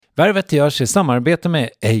Värvet görs i samarbete med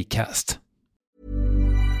Acast.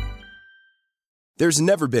 There's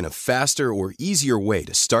never been a faster or easier way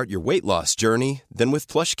to start your weight loss journey than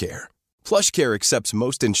with PlushCare. PlushCare accepts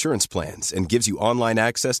most insurance plans and gives you online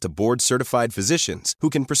access to board-certified physicians who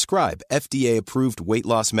can prescribe FDA-approved weight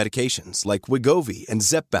loss medications like Wegovy and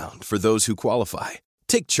Zepbound for those who qualify.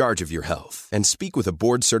 Take charge of your health and speak with a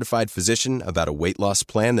board-certified physician about a weight loss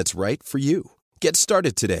plan that's right for you. Get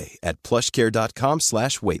started today at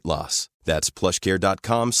plushcare.com/weightloss. That's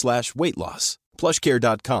plushcare.com/weightloss.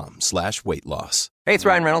 plushcare.com/weightloss. Hey, it's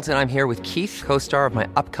Ryan Reynolds, and I'm here with Keith, co-star of my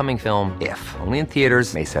upcoming film, If, only in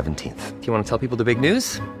theaters May 17th. Do you want to tell people the big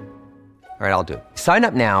news? All right, I'll do it. Sign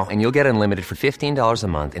up now and you'll get unlimited for $15 a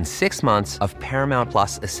month and 6 months of Paramount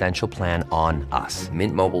Plus Essential Plan on us.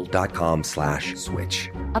 MintMobile.com/switch.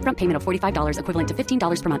 Upfront payment of $45 equivalent to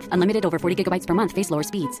 $15 per month. Unlimited over 40 gigabytes per month. Face lower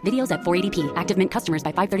speeds. Videos at 480p. Active Mint customers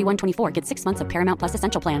by 531.24 get 6 months of Paramount Plus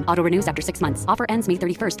Essential Plan. Auto renews after 6 months. Offer ends May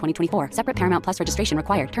 31st, 2024. Separate Paramount Plus registration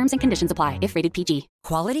required. Terms and conditions apply if rated PG.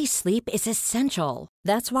 Quality sleep is essential.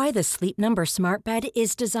 That's why the Sleep Number Smart Bed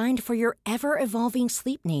is designed for your ever-evolving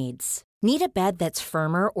sleep needs. Need a bed that's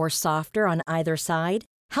firmer or softer on either side?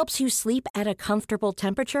 Helps you sleep at a comfortable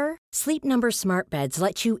temperature? Sleep Number Smart Beds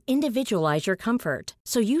let you individualize your comfort,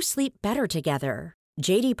 so you sleep better together.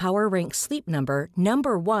 J.D. Power ranks Sleep Number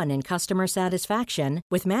 #1 in customer satisfaction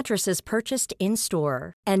with mattresses purchased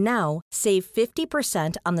in-store. And now, save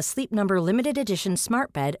 50% on the Sleep Number Limited Edition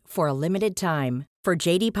Smart Bed for a limited time. For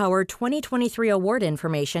J.D. Power 2023 award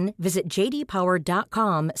information, visit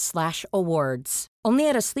jdpower.com/awards. Only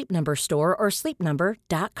at a Sleep Number store or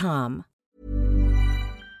sleepnumber.com.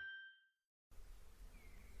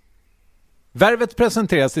 Värvet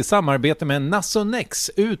presenteras i samarbete med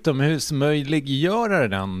Nasonex,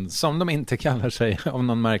 utomhusmöjliggöraren, som de inte kallar sig av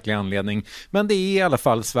någon märklig anledning. Men det är i alla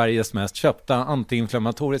fall Sveriges mest köpta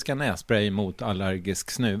antiinflammatoriska nässpray mot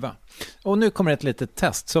allergisk snuva. Och nu kommer ett litet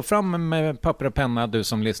test, så fram med papper och penna du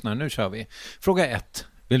som lyssnar, nu kör vi. Fråga 1.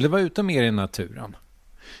 Vill du vara ute mer i naturen?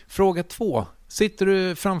 Fråga 2. Sitter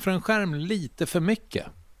du framför en skärm lite för mycket?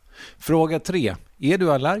 Fråga 3. Är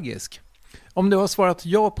du allergisk? Om du har svarat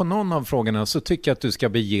ja på någon av frågorna så tycker jag att du ska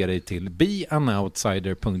bege dig till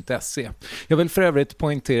beanoutsider.se. Jag vill för övrigt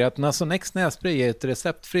poängtera att Nasonex nässpray är ett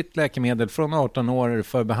receptfritt läkemedel från 18 år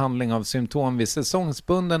för behandling av symptom vid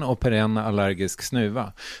säsongsbunden och perenn allergisk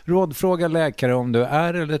snuva. Rådfråga läkare om du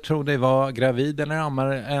är eller tror dig vara gravid eller ammar,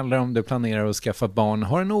 eller om du planerar att skaffa barn,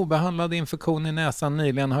 har en obehandlad infektion i näsan,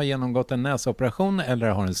 nyligen har genomgått en näsoperation eller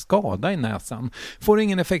har en skada i näsan. Får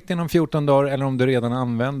ingen effekt inom 14 dagar eller om du redan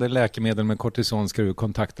använder läkemedel med kortison ska du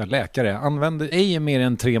kontakta läkare. Använd ej mer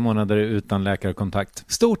än 3 månader utan läkarkontakt.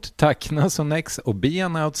 Stort tack Nasonex och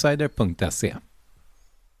beanoutsider.se.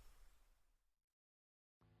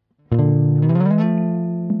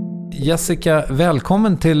 Jessica,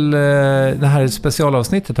 välkommen till det här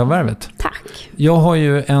specialavsnittet av Värvet. Tack. Jag har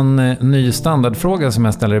ju en ny standardfråga som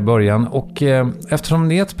jag ställer i början och eftersom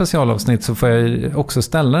det är ett specialavsnitt så får jag också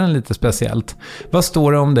ställa den lite speciellt. Vad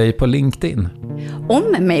står det om dig på LinkedIn?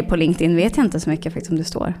 Om mig på LinkedIn vet jag inte så mycket faktiskt om det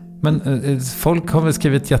står. Men folk har väl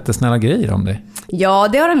skrivit jättesnälla grejer om dig? Ja,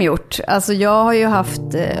 det har de gjort. Alltså jag har ju haft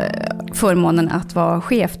förmånen att vara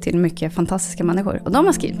chef till mycket fantastiska människor och de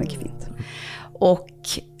har skrivit mycket fint. Och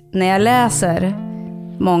när jag läser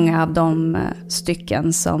många av de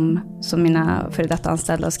stycken som mina före detta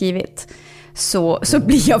anställda har skrivit så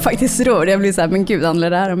blir jag faktiskt rörd. Jag blir så här, men gud, handlar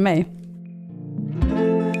det här om mig?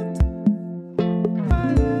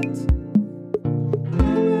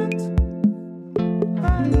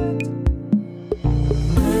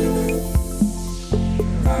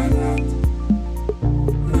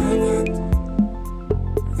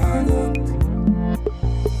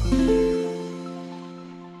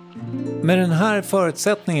 Med den här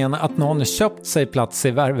förutsättningen att någon köpt sig plats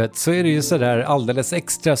i Värvet så är det ju sådär alldeles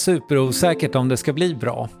extra superosäkert om det ska bli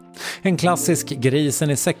bra. En klassisk grisen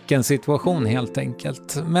i säcken situation helt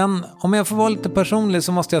enkelt. Men om jag får vara lite personlig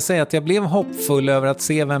så måste jag säga att jag blev hoppfull över att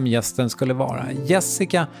se vem gästen skulle vara.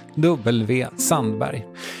 Jessica W. Sandberg.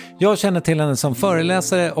 Jag känner till henne som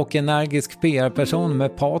föreläsare och energisk PR-person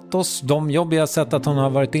med patos. De jobb jag sett att hon har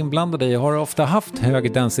varit inblandad i har ofta haft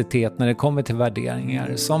hög densitet när det kommer till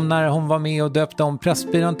värderingar. Som när hon var med och döpte om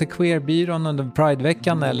Pressbyrån till Queerbyrån under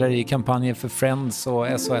Prideveckan eller i kampanjer för Friends och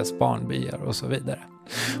SOS Barnbyar och så vidare.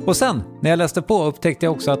 Och sen, när jag läste på upptäckte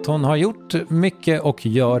jag också att hon har gjort mycket och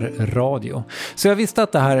gör radio. Så jag visste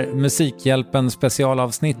att det här Musikhjälpen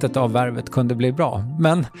specialavsnittet av Värvet kunde bli bra.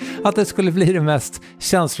 Men att det skulle bli det mest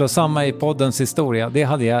känslosamma i poddens historia, det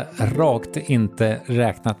hade jag rakt inte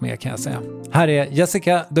räknat med, kan jag säga. Här är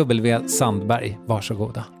Jessica W. Sandberg,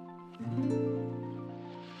 varsågoda.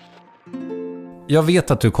 Jag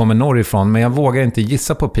vet att du kommer norrifrån, men jag vågar inte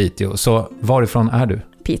gissa på Piteå. Så varifrån är du?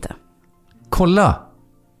 Piteå. Kolla!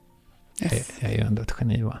 Yes. Jag är ju ändå ett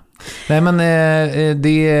geni, va? Nej, men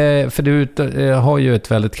för du har ju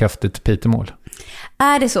ett väldigt kraftigt Pitemål.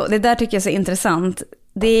 Är det så? Det där tycker jag är så intressant.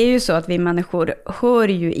 Det är ju så att vi människor hör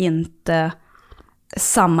ju inte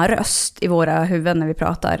samma röst i våra huvuden när vi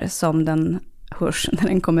pratar som den hörs när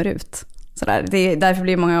den kommer ut. Sådär. Därför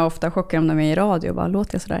blir många ofta chockade om de är i radio och bara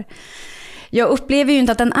låter sådär. Jag upplever ju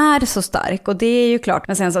inte att den är så stark, och det är ju klart.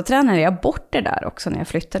 Men sen så tränade jag bort det där också när jag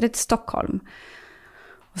flyttade till Stockholm.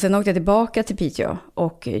 Och sen åkte jag tillbaka till Piteå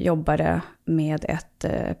och jobbade med ett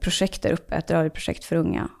projekt där uppe, ett radioprojekt för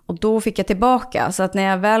unga. Och då fick jag tillbaka, så att när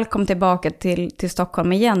jag väl kom tillbaka till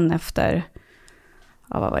Stockholm igen efter,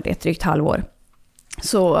 vad var det, ett drygt halvår,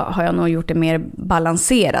 så har jag nog gjort en mer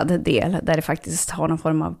balanserad del där det faktiskt har någon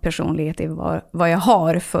form av personlighet i vad jag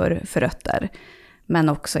har för rötter. Men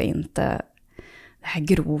också inte det här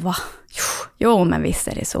grova. Jo, men visst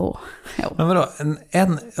är det så. Jo. Men vadå,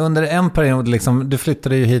 under en period, liksom, du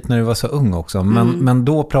flyttade ju hit när du var så ung också. Men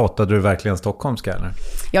då pratade du verkligen stockholmska, eller?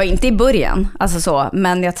 Ja, inte i början, alltså så.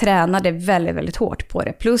 Men jag tränade väldigt, väldigt hårt på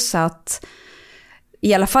det. Plus att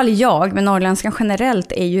i alla fall men norrländskan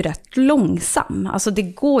generellt är ju rätt långsam. Alltså det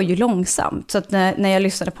går ju långsamt. Så att när jag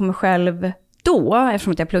lyssnade på mig själv då,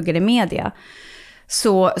 eftersom att jag pluggade media,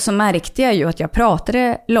 så märkte jag ju att jag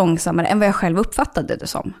pratade långsammare än vad jag själv uppfattade det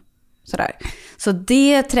som. Sådär. Så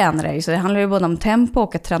det tränade jag ju. Så det handlar ju både om tempo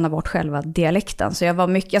och att träna bort själva dialekten. Så jag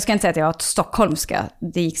ska inte säga att jag har ett stockholmska.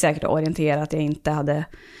 Det gick säkert att orientera att jag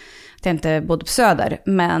inte bodde på Söder.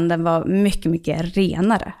 Men den var mycket, mycket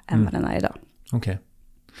renare än vad den är idag. Okej.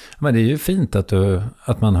 Men det är ju fint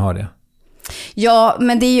att man har det. Ja,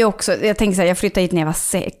 men det är ju också, jag tänker så här, jag flyttade hit när jag var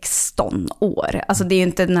 16 år. Alltså det är ju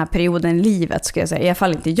inte den här perioden i livet, ska jag säga. I alla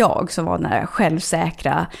fall inte jag som var den här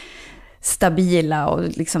självsäkra, stabila och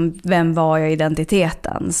liksom, vem var jag i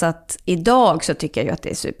identiteten. Så att idag så tycker jag ju att det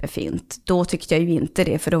är superfint. Då tyckte jag ju inte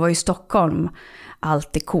det, för då var ju Stockholm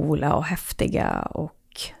alltid coola och häftiga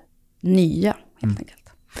och nya, helt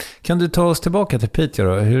enkelt. Kan du ta oss tillbaka till Piteå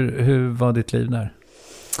då? Hur var ditt liv där?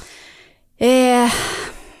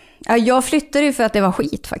 Ja, jag flyttade ju för att det var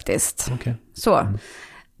skit faktiskt. Okay. Så.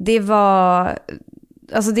 Det var,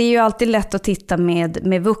 alltså det är ju alltid lätt att titta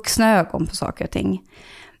med vuxna ögon på saker och ting.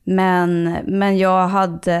 Men jag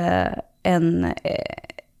hade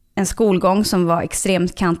en skolgång som var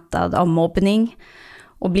extremt kantad av mobbning.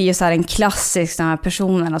 Och blir ju så här en klassisk, de här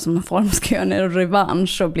personerna som någon form ska göra en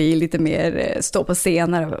revansch och bli lite mer stå på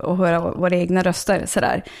scener och höra våra egna röster.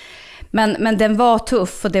 Sådär. Men den var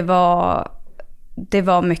tuff, och det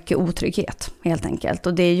var mycket otrygghet helt enkelt.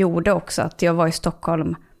 Och det gjorde också att jag var i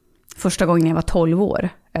Stockholm första gången jag var 12 år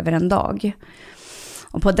över en dag.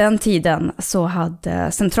 Och på den tiden så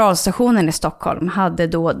hade centralstationen i Stockholm, hade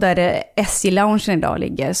då, där SJ-loungen idag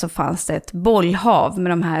ligger, så fanns det ett bollhav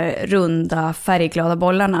med de här runda färgglada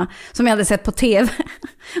bollarna som jag hade sett på tv.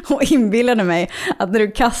 Och inbillade mig att när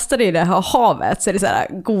du kastar i det här havet så är det så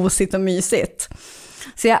här gosigt och mysigt.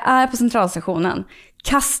 Så jag är på centralstationen,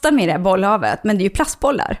 kastar mig i det här bollhavet, men det är ju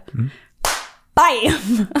plastbollar.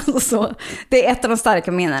 Bam! Alltså, det är ett av de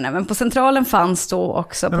starka minnena. Men på centralen fanns då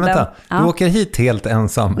också... Men vänta, du åker hit helt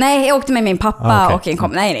ensam? Nej, jag åkte med min pappa och en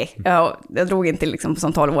kompis. Nej. Jag drog inte liksom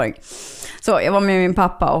som 12-åring. Så jag var med min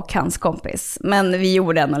pappa och hans kompis. Men vi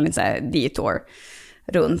gjorde ändå lite så här detour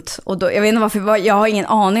runt. Och då, jag vet inte varför, jag har ingen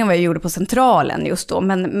aning om vad jag gjorde på centralen just då.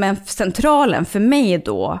 Men centralen för mig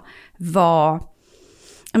då var...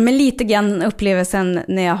 Men lite grann upplevelsen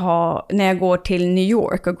när jag går till New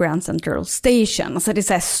York och Grand Central Station. Alltså det är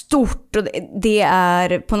så här stort, och det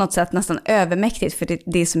är på något sätt nästan övermäktigt, för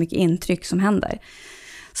det är så mycket intryck som händer.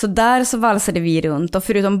 Så där så valsade vi runt, och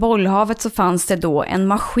förutom bollhavet så fanns det då en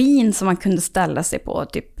maskin som man kunde ställa sig på,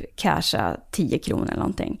 typ casha 10 kronor eller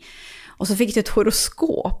någonting. Och så fick du ett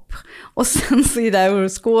horoskop. Och sen så i det här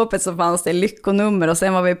horoskopet så fanns det lyckonummer, och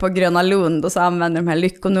sen var vi på Gröna Lund och så använde de här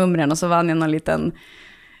lyckonumren, och så vann jag någon liten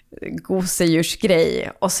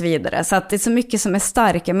gosedjursgrej och så vidare. Så att det är så mycket som är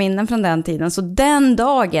starka minnen från den tiden. Så den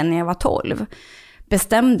dagen när jag var 12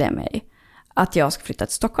 bestämde jag mig att jag skulle flytta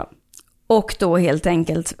till Stockholm. Och då helt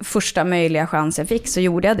enkelt första möjliga chans jag fick så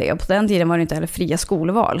gjorde jag det. Och på den tiden var det inte heller fria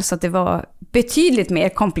skolval. Så att det var betydligt mer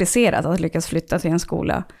komplicerat att lyckas flytta till en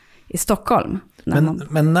skola i Stockholm.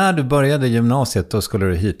 Men när du började gymnasiet då skulle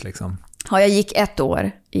du hit liksom? Ja, jag gick 1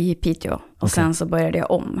 år i Piteå och sen så började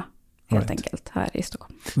jag om. Helt enkelt, här i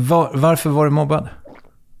Stockholm. Varför var du mobbad?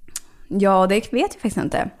 Ja, det vet jag faktiskt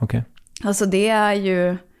inte. Okay. Alltså det är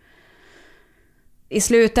ju... I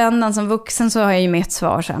slutändan som vuxen så har jag ju mitt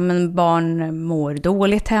svar så här, men barn mår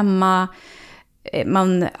dåligt hemma.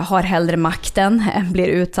 man har hellre makten än blir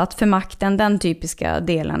utsatt för makten, den typiska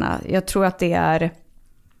delarna. Jag tror att det är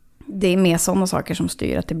mer sådana saker som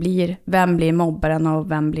styr, att det blir, vem blir mobbaren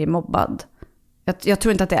och vem blir mobbad. Jag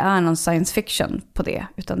tror inte att det är någon science fiction på det,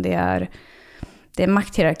 utan det är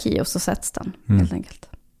makthierarki och så sätts den helt enkelt.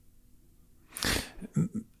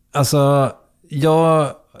 Alltså,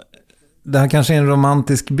 det här kanske är en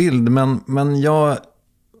romantisk bild, men jag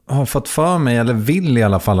har fått för mig, eller vill i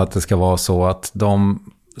alla fall att det ska vara så att de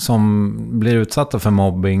som blir utsatta för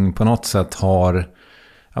mobbing på något sätt har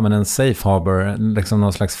en safe harbor, liksom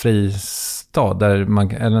någon slags fristad där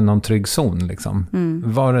eller någon trygg zon liksom.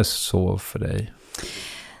 Var det så för dig?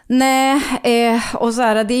 Nej, och så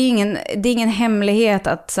här, det är ingen hemlighet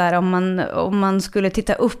att så här, om man skulle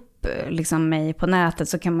titta upp liksom mig på nätet,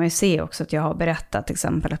 så kan man ju se också att jag har berättat till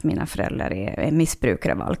exempel att mina föräldrar är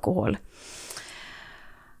missbrukare av alkohol.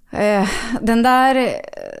 Den där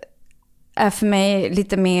är för mig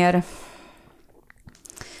lite mer, jag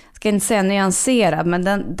ska inte säga nyanserad,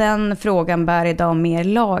 men den frågan bär idag mer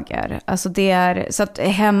lager. Alltså det är, så att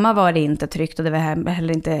hemma var det inte tryggt, och det var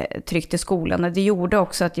heller inte tryggt i skolan. Och det gjorde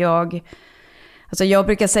också att jag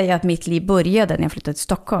brukar säga att mitt liv började när jag flyttade till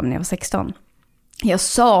Stockholm när jag var 16. Jag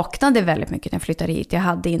saknade väldigt mycket när jag flyttade hit. Jag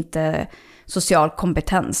hade inte social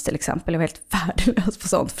kompetens till exempel. Jag var helt värdelös på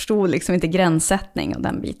sånt. Förstod liksom inte gränssättning och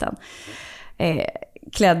den biten.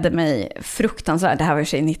 Klädde mig fruktansvärt. Det här var ju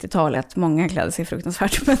 90-talet. Många klädde sig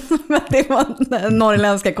fruktansvärt. Men det var den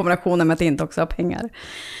norrländska kombinationen med att inte också ha pengar.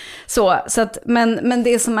 Så att, men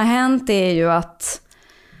det som har hänt är ju att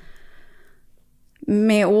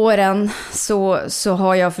med åren så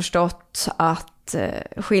har jag förstått att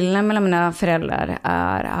skillnaden mellan mina föräldrar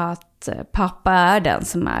är att pappa är den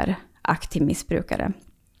som är aktiv missbrukare.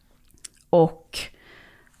 Och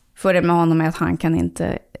fördelen med honom är att han kan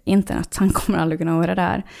inte internet. Han kommer aldrig kunna höra det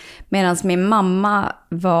här. Medan min mamma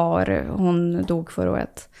hon dog förra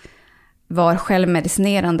året, var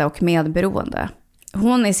självmedicinerande och medberoende.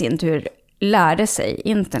 Hon i sin tur lärde sig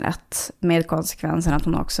internet, med konsekvensen att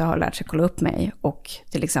hon också har lärt sig kolla upp mig och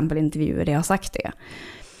till exempel intervjuer där jag har sagt det.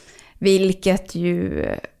 Vilket ju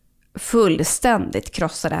fullständigt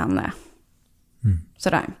krossade henne.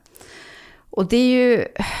 Sådär. Och det är ju,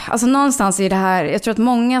 alltså någonstans i det här, jag tror att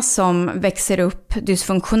många som växer upp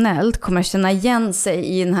dysfunktionellt kommer känna igen sig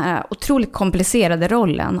i den här otroligt komplicerade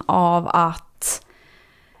rollen av att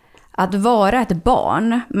vara ett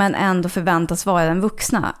barn men ändå förväntas vara den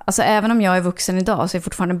vuxna. Alltså även om jag är vuxen idag så är jag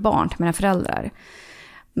fortfarande barn till mina föräldrar.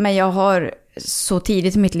 Men jag har så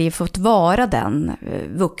tidigt i mitt liv fått vara den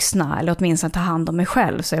vuxna, eller åtminstone ta hand om mig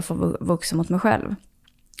själv så jag får vuxen mot mig själv.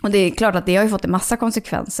 Och det är klart att det har ju fått en massa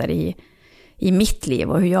konsekvenser i mitt liv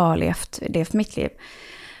och hur jag har levt mitt liv.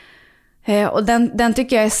 Och den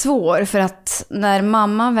tycker jag är svår, för att när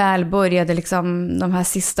mamma väl började liksom de här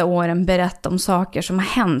sista åren berätta om saker som har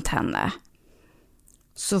hänt henne,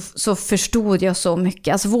 så förstod jag så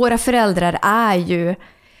mycket. Alltså våra föräldrar är ju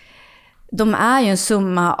en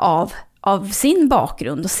summa av sin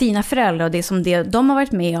bakgrund och sina föräldrar och det som de har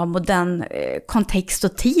varit med om och den kontext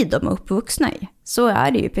och tid de är uppvuxna i. Så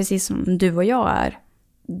är det ju, precis som du och jag är.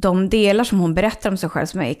 De delar som hon berättar om sig själv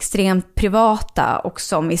som är extremt privata och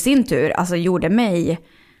som i sin tur alltså gjorde mig,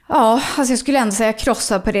 jag skulle ändå säga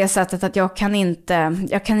krossad på det sättet att jag kan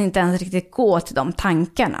inte ens riktigt gå till de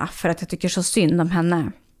tankarna för att jag tycker så synd om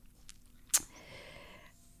henne.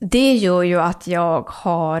 Det gör ju att jag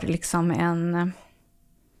har liksom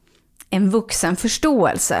en vuxen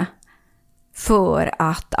förståelse för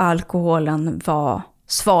att alkoholen var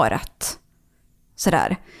svaret.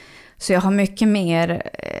 Sådär. Så jag har mycket mer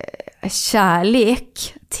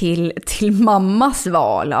kärlek till mammas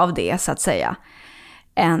val av det så att säga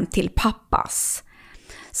än till pappas.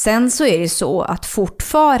 Sen så är det så att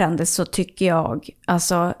fortfarande så tycker jag,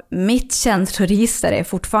 alltså mitt känsloregister är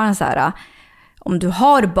fortfarande så här, om du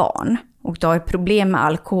har barn och du har problem med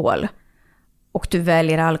alkohol och du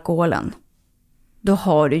väljer alkoholen, då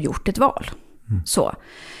har du gjort ett val. Så.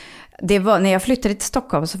 Det var, när jag flyttade till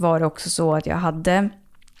Stockholm så var det också så att jag hade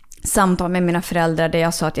samtal med mina föräldrar där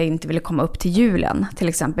jag sa att jag inte ville komma upp till julen. Till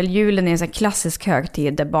exempel, julen är en sån klassisk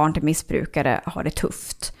högtid där barn till missbrukare har det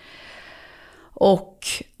tufft. Och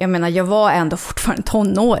jag menar, jag var ändå fortfarande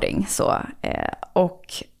tonåring. Så. Och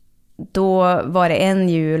då var det en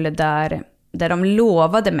jul där de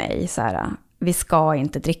lovade mig så här, vi ska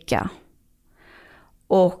inte dricka.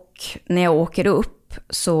 Och när jag åker upp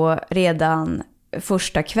så redan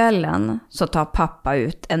första kvällen så tar pappa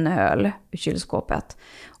ut en öl ur kylskåpet.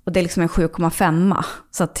 Och det är liksom en 7,5.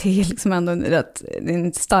 Så att det är liksom ändå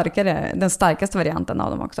den starkaste varianten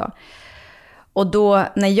av dem också. Och då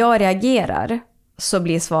när jag reagerar så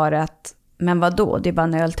blir svaret, men vad då? Det är bara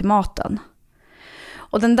en öl till maten.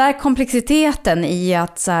 Och den där komplexiteten i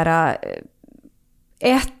att så här,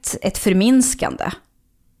 ett förminskande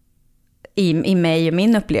i mig och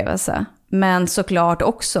min upplevelse, men såklart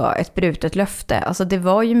också ett brutet löfte. Alltså det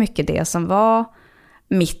var ju mycket det som var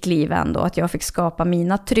mitt liv ändå, att jag fick skapa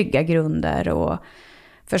mina trygga grunder och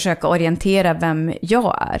försöka orientera vem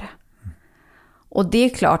jag är. Och det är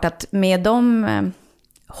klart att med de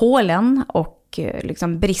hålen och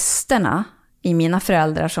liksom bristerna i mina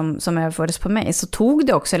föräldrar som överfördes på mig, så tog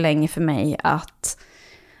det också länge för mig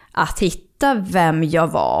att hitta vem jag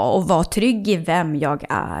var och vara trygg i vem jag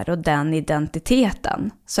är och den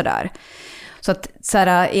identiteten. Sådär. Så att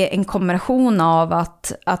en kombination av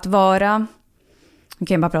att vara, jag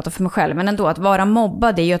kan bara prata för mig själv, men ändå att vara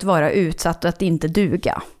mobbad är ju att vara utsatt och att inte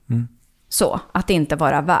duga. Så, att inte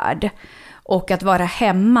vara värd. Och att vara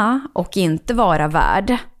hemma och inte vara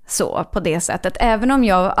värd. Så, på det sättet. Även om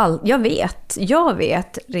jag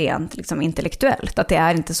vet rent liksom intellektuellt att det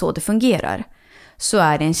är inte så det fungerar. Så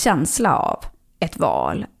är det en känsla av ett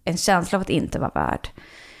val. En känsla av att inte vara värd.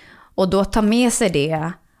 Och då ta med sig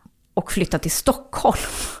det och flytta till Stockholm.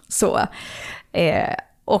 Så,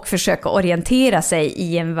 och försöka orientera sig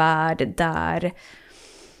i en värld där,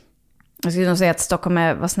 jag skulle nog säga att Stockholm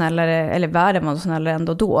var snällare, eller världen var snällare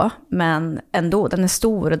ändå då, men ändå, den är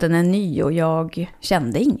stor och den är ny och jag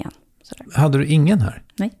kände ingen. Sådär. Hade du ingen här?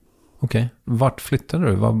 Nej. Okej. Vart flyttade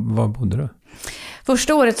du? Var bodde du?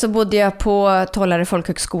 Första året så bodde jag på Tollare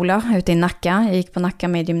folkhögskola ute i Nacka. Jag gick på Nacka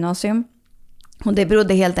med gymnasium. Och det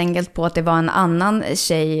berodde helt enkelt på att det var en annan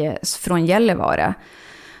tjej från Gällivare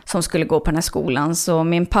som skulle gå på den här skolan. Så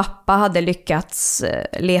min pappa hade lyckats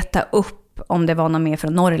leta upp om det var någon mer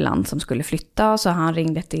från Norrland som skulle flytta. Så han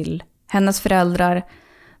ringde till hennes föräldrar.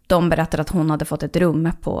 De berättade att hon hade fått ett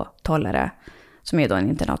rum på Tollare, som är då en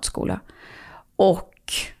internatskola. Och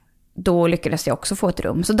då lyckades jag också få ett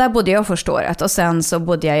rum. Så där bodde jag första året. Och sen så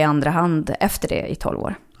bodde jag i andra hand efter det i 12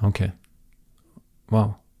 år. Okej.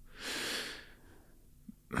 Wow.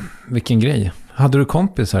 Vilken grej. Hade du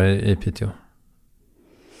kompisar i Piteå?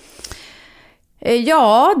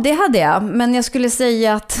 Ja, det hade jag. Men jag skulle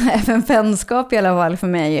säga att även vänskap i alla fall för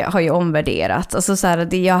mig har ju omvärderat. Alltså så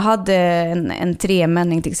här, jag hade en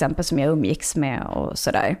tremänning till exempel som jag umgicks med och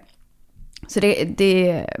sådär. Så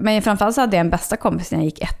men framförallt så hade jag en bästa kompis när jag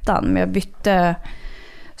gick ettan. Men jag bytte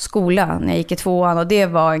skola när jag gick i tvåan och det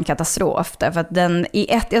var en katastrof. Därför att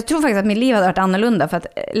jag tror faktiskt att mitt liv hade varit annorlunda för att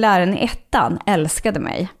läraren i ettan älskade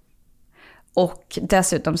mig. Och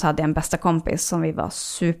dessutom så hade jag en bästa kompis som vi var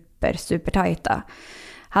super tajta.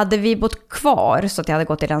 Hade vi bott kvar så att jag hade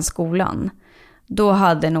gått i den skolan, då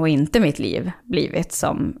hade nog inte mitt liv blivit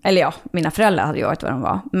som, eller ja, mina föräldrar hade ju varit vad de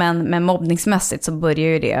var. Men mobbningsmässigt så började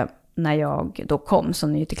ju det när jag då kom så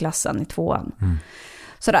ny till klassen i tvåan.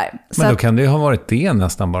 Sådär. Men då kan det ju ha varit det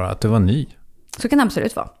nästan bara, att du var ny. Så kan det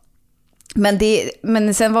absolut vara.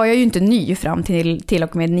 Men sen var jag ju inte ny fram till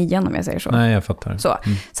och med 9 om jag säger så. Nej, jag fattar.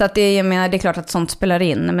 Så att det är klart att sånt spelar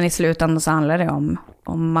in, men i slutändan så handlar det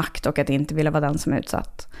om makt och att inte vilja vara den som är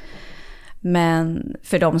utsatt. Men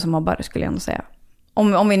för de som mobbar skulle jag ändå säga.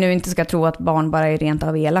 Om vi nu inte ska tro att barn bara är rent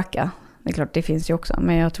av elaka. Det är klart, det finns ju också,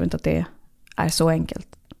 men jag tror inte att det är så enkelt.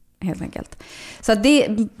 Helt enkelt. Så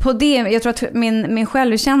jag tror att min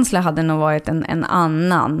självkänsla hade nog varit en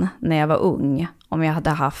annan när jag var ung. Om jag hade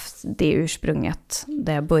haft det ursprunget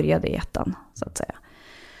där jag började i ettan, så att säga.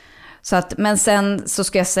 Men sen så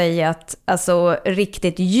ska jag säga att alltså,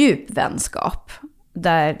 riktigt djup vänskap,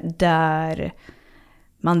 där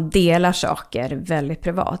man delar saker väldigt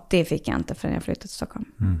privat, det fick jag inte förrän jag flyttade till Stockholm.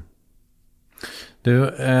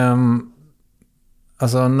 Du,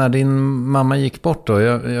 alltså när din mamma gick bort då,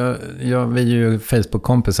 vi är ju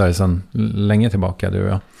Facebook-kompisar sedan länge tillbaka, du och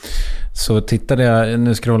jag. Så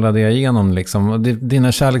nu scrollade jag igenom liksom, och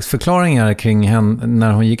dina kärleksförklaringar kring henne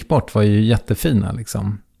när hon gick bort var ju jättefina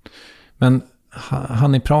liksom. Men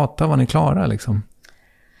hann ni prata, var ni klara liksom?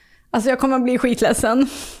 Alltså jag kommer att bli skitledsen,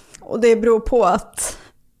 och det beror på att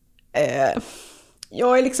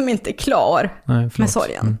jag är liksom inte klar med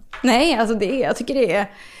sorgen. Nej, alltså jag tycker det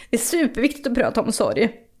är superviktigt att prata om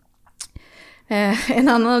sorg. En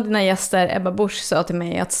annan av dina gäster, Ebba Busch, sa till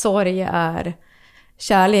mig att sorg är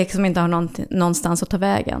kärlek som inte har någonstans att ta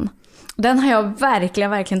vägen. Den har jag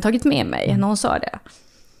verkligen tagit med mig när hon sa det.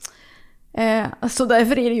 Så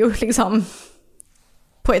därför är det ju liksom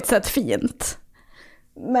på ett sätt fint.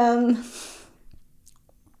 Men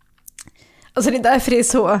alltså det är därför det är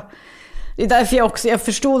så. Det är därför jag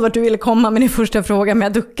förstod vart du ville komma med din första fråga, men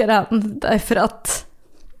jag duckade den. Därför att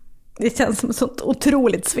det känns som ett sånt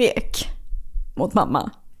otroligt svek mot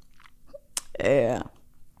mamma.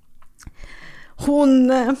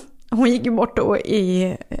 hon gick ju bort då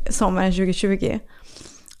i sommaren 2020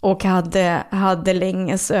 och hade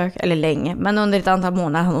länge men under ett antal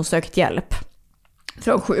månader hade hon sökt hjälp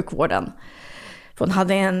från sjukvården. För hon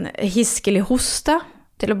hade en hiskelig hosta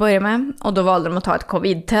till att börja med, och då valde de att ta ett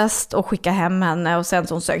covid-test och skicka hem henne, och sen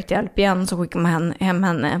så hon sökte hjälp igen så skickade man hem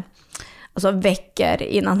henne alltså veckor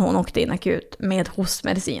innan hon åkte in akut med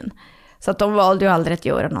hostmedicin. Så att de valde ju aldrig att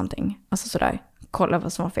göra någonting. Alltså sådär, kolla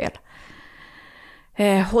vad som var fel.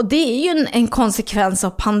 Och det är ju en konsekvens av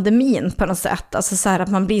pandemin på något sätt. Alltså så här att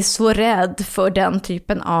man blir så rädd för den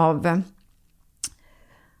typen av...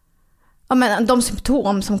 Ja, men de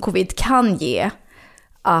symptom som covid kan ge.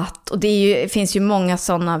 Och det finns ju många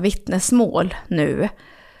sådana vittnesmål nu.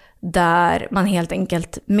 Där man helt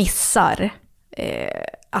enkelt missar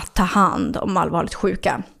att ta hand om allvarligt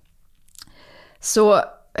sjuka. Så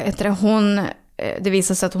det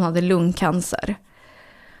visade sig att hon hade lungcancer.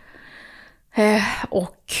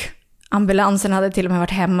 Och ambulansen hade till och med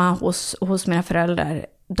varit hemma hos mina föräldrar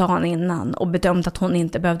dagen innan och bedömt att hon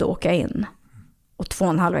inte behövde åka in. Och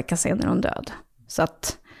 2,5 veckor senare är hon död. Så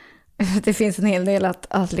att det finns en hel del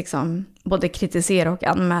att liksom både kritisera och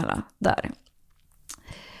anmäla där.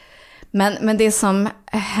 Men det som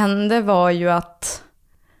hände var ju att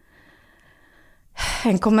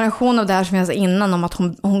en kombination av det här som jag sa innan om att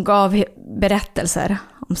hon gav berättelser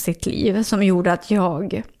om sitt liv som gjorde att vi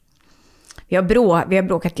har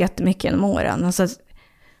bråkat jättemycket genom åren. Alltså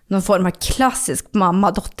någon form av klassisk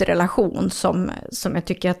mamma-dotter-relation som jag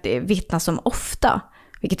tycker att det vittnas om ofta,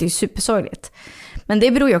 vilket är supersorgligt. Men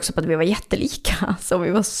det beror ju också på att vi var jättelika, så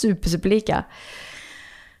vi var superlika.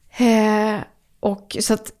 Och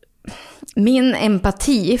så att min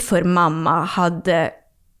empati för mamma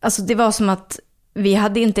alltså det var som att vi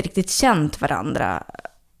hade inte riktigt känt varandra.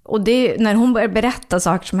 Och när hon började berätta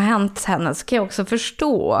saker som har hänt henne så kan jag också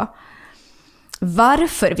förstå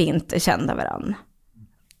varför vi inte kände varandra.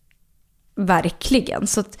 Verkligen.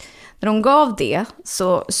 Så att när hon gav det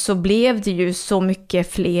så blev det ju så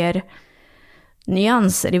mycket fler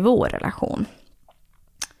nyanser i vår relation.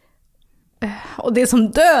 Och det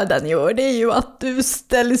som döden gör, det är ju att du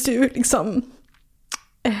ställs ju liksom...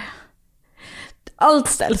 Allt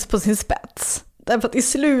ställs på sin spets. Därför att i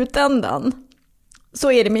slutändan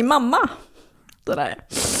så är det min mamma. Sådär.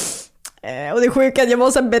 Och det är sjukt att jag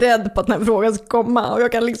var så beredd på att den här frågan ska komma. Och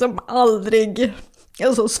jag kan liksom aldrig... Jag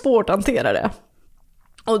är så svårt att hantera det.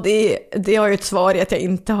 Och det har ju ett svar i att jag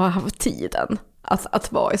inte har haft tiden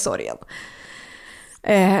att vara i sorgen.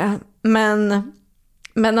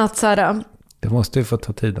 Men att så här... Det måste ju få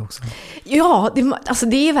ta tid också. Ja, det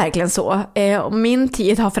är verkligen så. Och min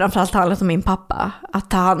tid har framförallt handlat om min pappa. Att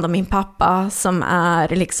ta hand om min pappa som är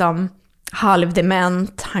liksom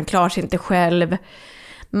halvdement. Han klarar sig inte själv.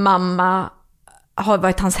 Mamma har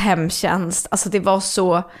varit hans hemtjänst. Alltså det var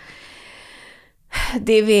så...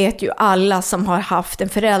 Det vet ju alla som har haft en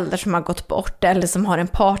förälder som har gått bort eller som har en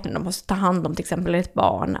partner de måste ta hand om, till exempel ett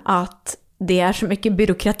barn, att det är så mycket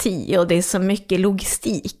byråkrati och det är så mycket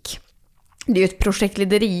logistik. Det är ju ett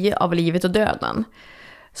projektlederi av livet och döden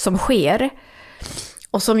som sker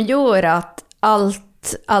och som gör att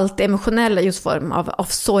allt emotionella just form av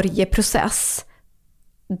sorgeprocess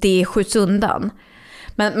det skjuts undan.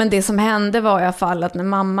 Men det som hände var i alla fall att när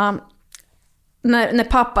mamma... När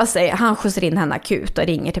pappa säger, han skjutsar in henne akut och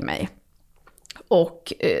ringer till mig.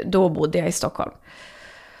 Och då bodde jag i Stockholm.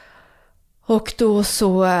 Och då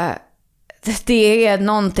så, det är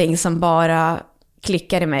någonting som bara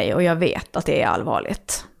klickar i mig och jag vet att det är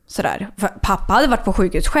allvarligt. Sådär. För pappa hade varit på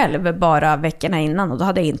sjukhus själv bara veckorna innan och då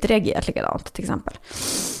hade jag inte reagerat likadant till exempel.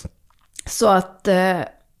 Så att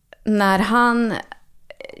när han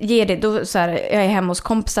ger det, då så här, jag är hemma hos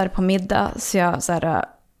kompisar på middag så jag så här,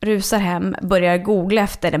 rusar hem, börjar googla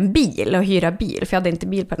efter en bil och hyra bil, för jag hade inte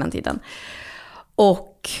bil på den tiden.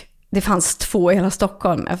 Och det fanns 2 i hela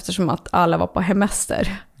Stockholm eftersom att alla var på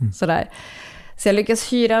hemester. Sådär. Så jag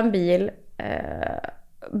lyckas hyra en bil,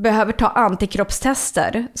 behöver ta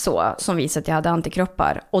antikroppstester som visar att jag hade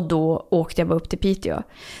antikroppar, och då åkte jag bara upp till Piteå.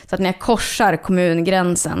 Så att när jag korsar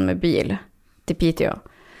kommungränsen med bil till Piteå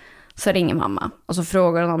så ringer mamma och så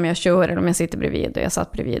frågar hon om jag kör eller om jag sitter bredvid, och jag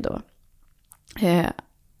satt bredvid då.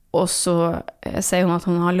 Och så säger hon att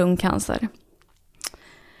hon har lungcancer.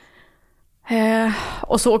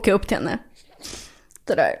 Och så åker jag upp till henne.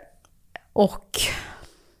 Det där. Och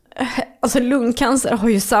alltså lungcancer har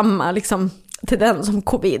ju samma liksom till den som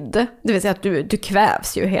covid. Det vill säga att du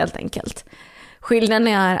kvävs ju helt enkelt. Skillnaden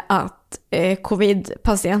är att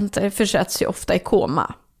covid-patienter försätts ju ofta i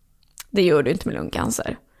koma. Det gör du inte med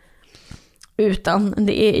lungcancer. Utan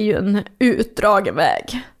det är ju en utdragen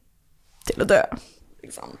väg till att dö.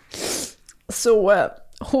 Liksom. Så,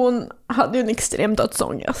 hon hade ju en extrem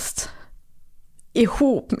dödsångest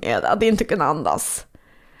ihop med att inte kunna andas.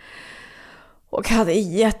 Och hade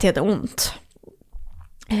jätteont.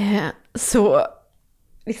 Så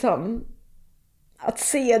liksom att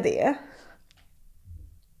se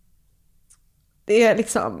det är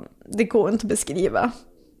liksom, det går inte att beskriva.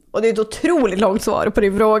 Och det är ett otroligt långt svar på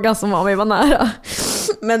din fråga som var mig var nära.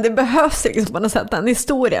 Men det behövs liksom på något sätt den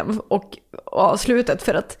historien och avslutet,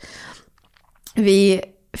 för att vi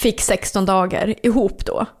fick 16 dagar ihop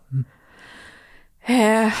då.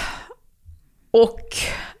 Och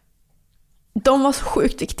de var så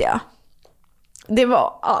sjukt viktiga. Det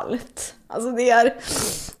var allt. Alltså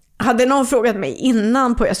hade någon frågat mig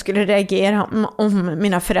innan på jag skulle reagera om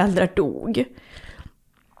mina föräldrar dog,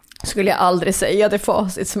 skulle jag aldrig säga det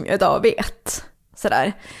facit som jag idag vet.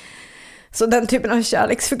 Sådär. Så den typen av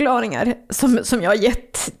kärleksförklaringar som jag har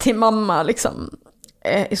gett till mamma liksom,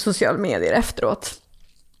 i sociala medier efteråt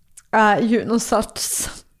är ju någon sorts,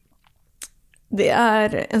 det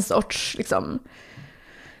är en sorts liksom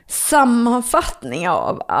sammanfattning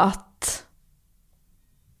av att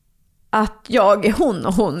jag är hon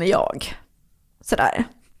och hon är jag. Sådär.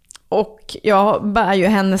 Och jag bär ju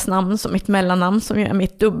hennes namn som mitt mellannamn, som är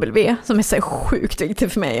mitt W, som är så sjukt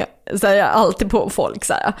viktigt för mig. Så jag alltid på folk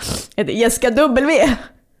så här, är det Jessica W?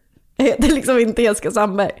 Jag heter liksom inte Jessica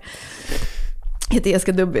Sandberg. Jag heter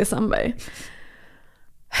Jessica W Sandberg.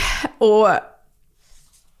 Och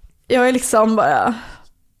jag är liksom bara,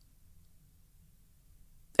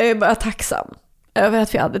 jag är bara tacksam över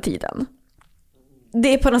att vi hade tiden.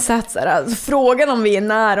 Det är på något sätt så här, alltså, frågan om vi är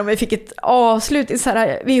nära, om vi fick ett avslut, är så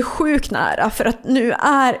här, vi är sjukt nära, för att nu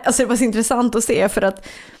alltså det var så intressant att se, för att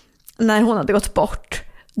när hon hade gått bort,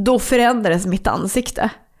 då förändrades mitt ansikte.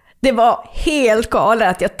 Det var helt galet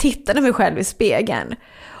att jag tittade mig själv i spegeln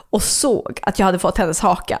och såg att jag hade fått hennes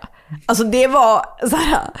haka. Alltså det var så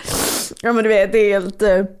här, ja men du vet, det är helt,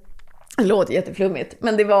 det låter jätteflummigt,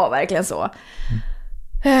 men det var verkligen så.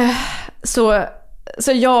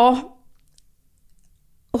 Så jag,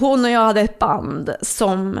 hon och jag hade ett band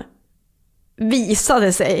som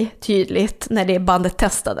visade sig tydligt när det bandet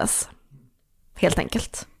testades. Helt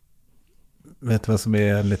enkelt. Vet du vad som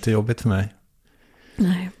är lite jobbigt för mig?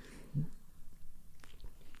 Nej.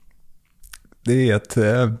 Det är att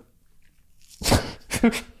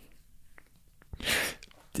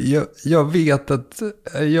jag vet att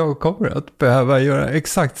jag kommer att behöva göra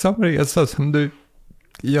exakt samma resa som du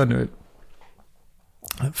gör nu.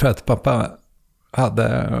 För att pappa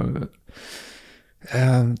hade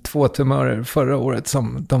 2 tumörer förra året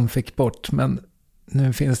som de fick bort, men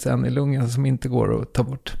nu finns det en i lungan som inte går att ta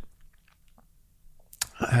bort.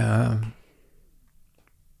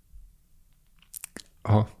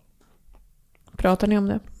 Ja. Pratar ni om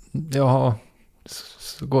det? Ja,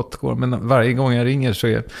 så gott går, men varje gång jag ringer så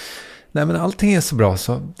är nej, men allting är så bra,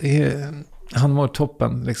 så det är, han mår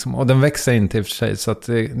toppen liksom, och den växer inte i och för sig, så att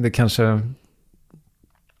det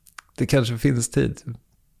kanske finns tid.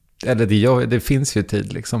 Eller det finns ju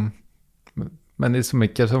tid liksom. Men det är så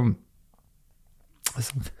mycket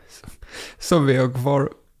som vi har kvar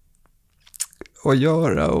att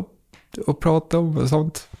göra och prata om och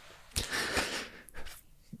sånt.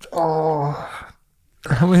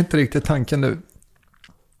 Det var inte riktigt tanken nu.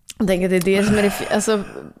 Jag tänker att det är det som är det, alltså,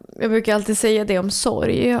 jag brukar alltid säga det om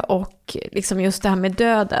sorg och liksom just det här med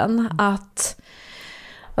döden, att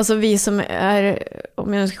alltså vi som är,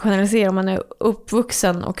 om jag ska generalisera, om man är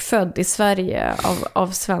uppvuxen och född i Sverige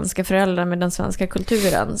av svenska föräldrar med den svenska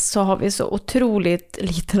kulturen, så har vi så otroligt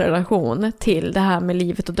liten relation till det här med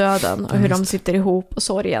livet och döden och hur de sitter ihop och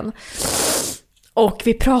sorgen. Och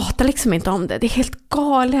vi pratar liksom inte om det. Det är helt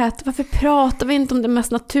galet. Varför pratar vi inte om det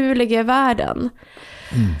mest naturliga i världen?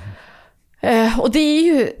 Och det är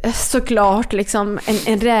ju såklart liksom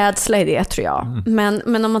en rädsla i det, tror jag.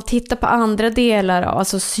 Men om man tittar på andra delar,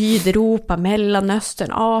 alltså Sydeuropa, Mellanöstern,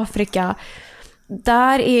 Afrika,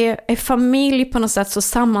 där är familj på något sätt så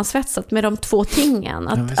sammansvetsat med de två tingen.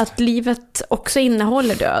 Att livet också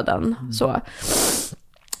innehåller döden. Så.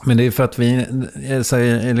 Men det är för att vi,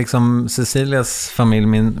 liksom Cecilias familj,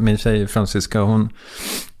 min tjej fransyska,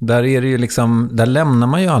 där är det ju liksom, där lämnar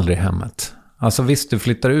man ju aldrig hemmet. Alltså visst, du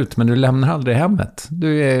flyttar ut, men du lämnar aldrig hemmet.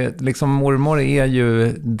 Du är liksom, mormor är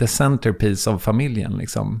ju the centerpiece av familjen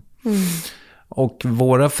liksom. Och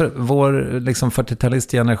vår liksom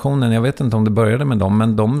 40-talistgenerationen, jag vet inte om det började med dem,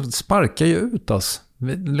 men de sparkar ju ut oss.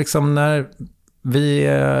 Liksom när vi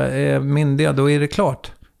är myndiga, då är det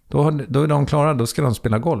klart. Då är de klara, då ska de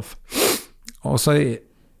spela golf.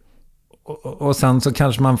 Och sen så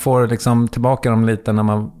kanske man får liksom tillbaka dem lite när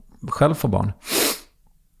man själv får barn.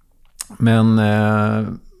 Men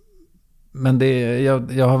Men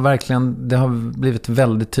jag har verkligen, det har blivit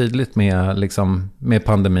väldigt tydligt med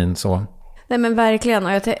pandemin så. Nej men verkligen,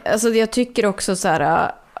 och jag tycker också så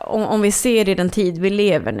här, om vi ser i den tid vi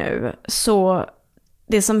lever nu, så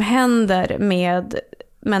det som händer med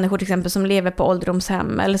människor till exempel som lever på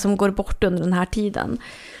ålderdomshem eller som går bort under den här tiden.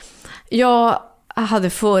 Jag hade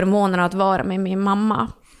förmånen att vara med min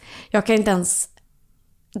mamma. Jag kan inte ens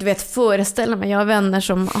föreställa mig, jag har vänner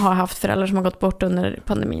som har haft föräldrar som har gått bort under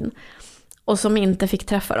pandemin och som inte fick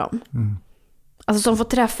träffa dem. Alltså som får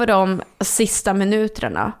träffa dem sista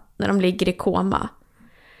minuterna när de ligger i koma.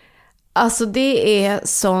 Alltså det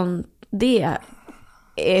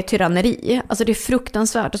är tyranneri. Alltså det är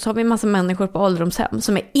fruktansvärt. Och så har vi en massa människor på ålderdomshem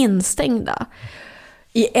som är instängda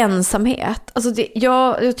i ensamhet. Alltså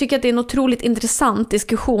jag tycker att det är en otroligt intressant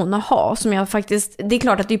diskussion att ha, som jag faktiskt, det är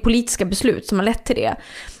klart att det är politiska beslut som har lett till det.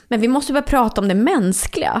 Men vi måste börja prata om det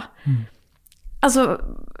mänskliga. Alltså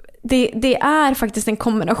det är faktiskt en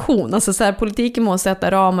kombination. Alltså så här, politiken måste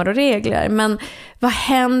sätta ramar och regler, men vad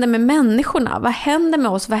händer med människorna? Vad händer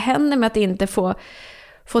med oss? Vad händer med att inte få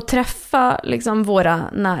träffa liksom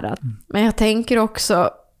våra nära? Men jag tänker också,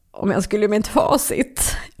 om jag skulle med ett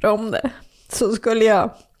facit om det, så skulle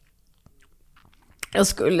jag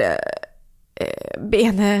skulle be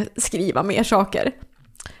henne skriva mer saker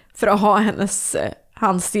för att ha hennes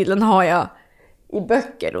handstil. Den har jag i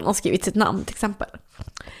böcker. Hon har skrivit sitt namn till exempel.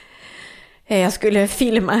 Jag skulle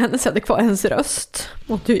filma henne så jag hade kvar hennes röst.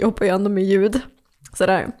 Och du jobbar ju ändå med ljud.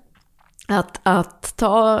 Sådär. Att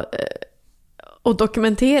ta och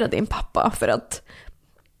dokumentera din pappa, för att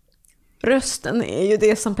rösten är ju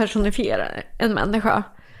det som personifierar en människa.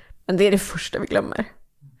 Men det är det första vi glömmer.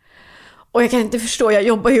 Och jag kan inte förstå, jag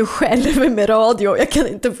jobbar ju själv med radio. Jag kan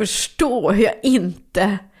inte förstå hur jag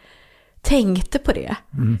inte tänkte på det.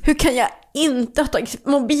 Hur kan jag inte ha tagit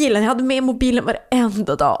mobilen? Jag hade med mobilen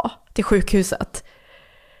varenda dag till sjukhuset.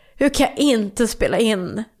 Hur kan jag inte spela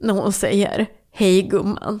in när hon säger hej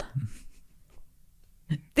gumman?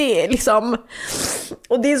 Det är liksom,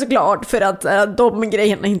 och det är såklart för att de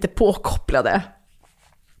grejerna är inte påkopplade.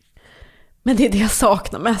 Men det jag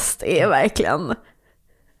saknar mest är verkligen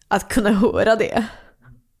att kunna höra det.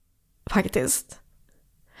 Faktiskt.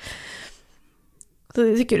 Så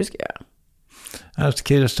det tycker du ska göra. Ernst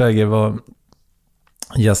Kirchsteiger var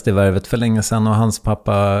gäst i Värvet för länge sedan, och hans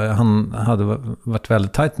pappa, han hade varit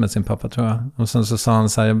väldigt tajt med sin pappa, tror jag. Och sen så sa han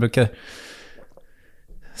så här: jag brukar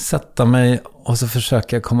sätta mig och så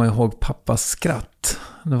försöker jag komma ihåg pappas skratt.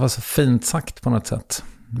 Det var så fint sagt på något sätt.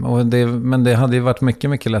 Men det hade ju varit mycket,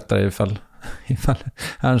 mycket lättare ifall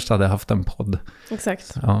Ernst hade haft en podd.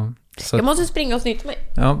 Exakt. Ja, så jag måste springa och snyta mig.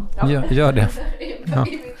 Ja, gör det.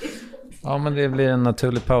 Ja, men det blir en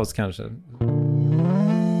naturlig paus kanske.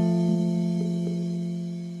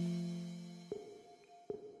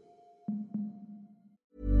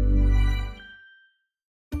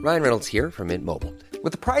 Ryan Reynolds here from Mint Mobile.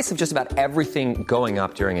 With the price of just about everything going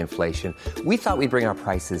up during inflation, we thought we'd bring our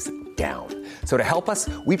prices down. So to help us,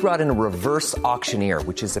 we brought in a reverse auctioneer,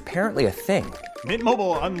 which is apparently a thing. Mint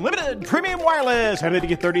Mobile Unlimited Premium Wireless. How to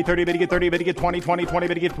get 30, 30, bit to get 30, bit to get 20, 20, 20,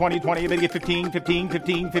 bit to get 20, 20, bit to get 15, 15,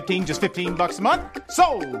 15, 15, just $15 a month?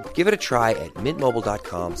 Sold! Give it a try at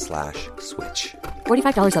mintmobile.com/switch.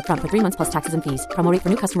 $45 up front for 3 months plus taxes and fees. Promo rate for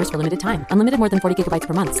new customers for limited time. Unlimited more than 40 gigabytes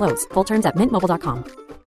per month slows. Full terms at mintmobile.com.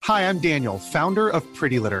 Hi, I'm Daniel, founder of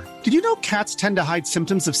Pretty Litter. Did you know cats tend to hide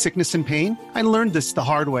symptoms of sickness and pain? I learned this the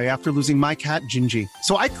hard way after losing my cat, Gingy.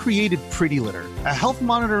 So I created Pretty Litter, a health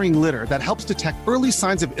monitoring litter that helps detect early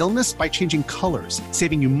signs of illness by changing colors,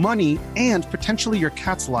 saving you money and potentially your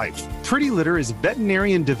cat's life. Pretty Litter is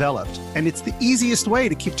veterinarian developed, and it's the easiest way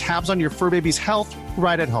to keep tabs on your fur baby's health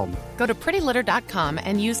right at home. Go to prettylitter.com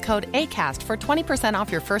and use code ACAST for 20%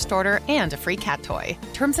 off your first order and a free cat toy.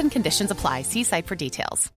 Terms and conditions apply. See site for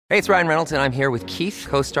details. Hey, it's Ryan Reynolds, and I'm here with Keith,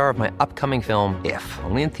 co-star of my upcoming film, If,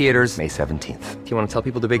 only in theaters May 17th. Do you want to tell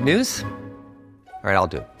people the big news? All right, I'll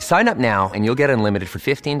do it. Sign up now and you'll get unlimited for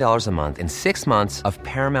 $15 a month and 6 months of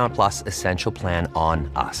Paramount Plus Essential Plan on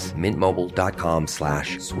us.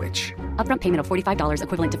 mintmobile.com/switch. Upfront payment of $45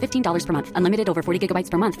 equivalent to $15 per month. Unlimited over 40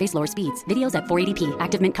 gigabytes per month. Face lower speeds. Videos at 480p.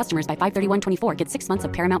 Active Mint customers by 531.24 get 6 months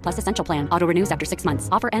of Paramount Plus Essential Plan. Auto renews after 6 months.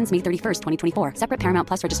 Offer ends May 31st, 2024. Separate Paramount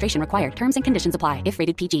Plus registration required. Terms and conditions apply if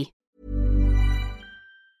rated PG.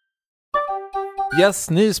 Yes,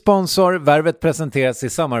 ny sponsor. Värvet presenteras i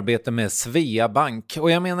samarbete med Svea Bank.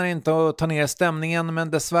 Och jag menar inte att ta ner stämningen,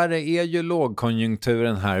 men dessvärre är ju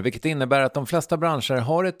lågkonjunkturen här, vilket innebär att de flesta branscher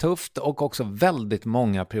har det tufft och också väldigt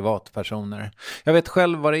många privatpersoner. Jag vet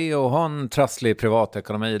själv vad det är att ha en trasslig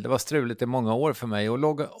privatekonomi. Det var struligt i många år för mig och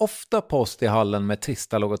låg ofta post i hallen med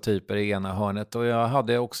trista logotyper i ena hörnet. Och jag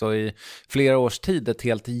hade också i flera års tid ett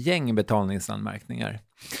helt gäng betalningsanmärkningar.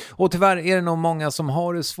 Och tyvärr är det nog många som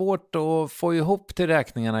har det svårt att få ihop till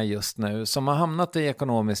räkningarna just nu, som har hamnat i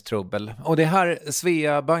ekonomiskt trubbel. Och det här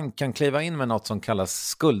Svea Bank kan kliva in med något som kallas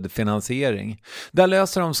skuldfinansiering. Där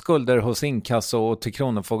löser de skulder hos inkasso och till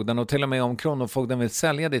Kronofogden, och till och med om Kronofogden vill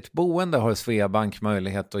sälja ditt boende har Svea Bank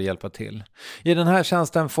möjlighet att hjälpa till. I den här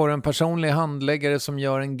tjänsten får du en personlig handläggare som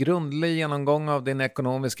gör en grundlig genomgång av din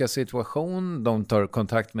ekonomiska situation. De tar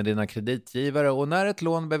kontakt med dina kreditgivare och när ett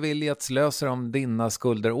lån beviljats löser de dina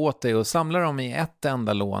skulder åt dig och samlar dem i ett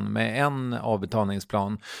enda lån med en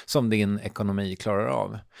avbetalningsplan som din ekonomi klarar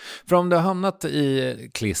av. För om du har hamnat i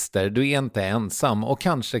klister, du är inte ensam och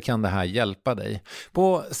kanske kan det här hjälpa dig.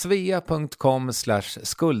 På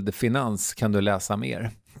svea.com/skuldfinans kan du läsa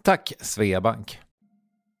mer. Tack Svea Bank.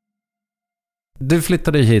 Du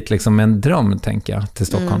flyttade hit liksom med en dröm, tänker jag, till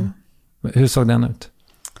Stockholm. Hur såg den ut?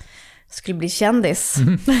 Jag skulle bli kändis.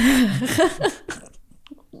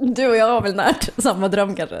 Du och jag har väl närt samma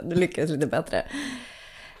dröm kanske. Du lyckades lite bättre.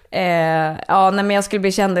 Men jag skulle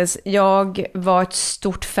bli kändis. Jag var ett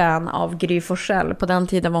stort fan av Gry Forssell. På den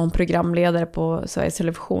tiden var hon programledare på Sveriges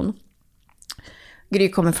Television.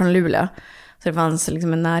 Gry kommer från Luleå. Så det fanns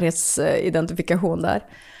liksom en närhetsidentifikation där.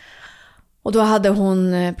 Och då hade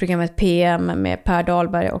hon programmet PM med Per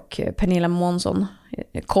Dahlberg och Pernilla Månsson.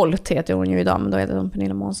 Kolt heter hon ju idag, men då heter hon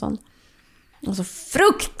Pernilla Månsson. Och så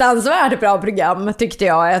fruktansvärt bra program tyckte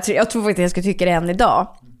jag. Jag tror faktiskt jag skulle tycka det än idag.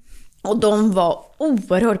 Och de var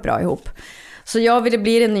oerhört bra ihop. Så jag ville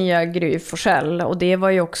bli den nya Gry Forssell. Och det var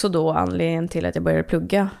ju också då anledningen till att jag började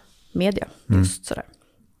plugga media. Just sådär.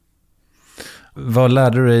 Vad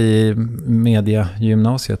lärde du dig i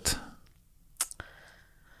mediagymnasiet?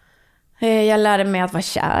 Jag lärde mig att vara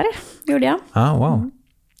kär, gjorde jag. Ah, wow.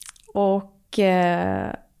 Och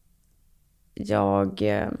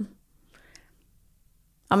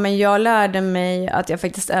jag lärde mig att jag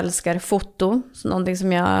faktiskt älskar foto. Så någonting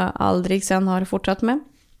som jag aldrig sen har fortsatt med.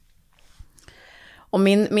 Och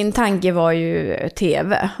min tanke var ju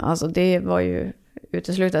tv. Alltså det var ju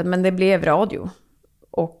uteslutet. Men det blev radio.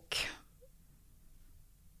 Och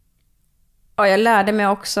jag lärde mig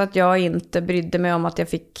också att jag inte brydde mig om att jag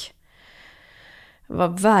fick vara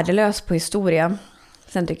värdelös på historia.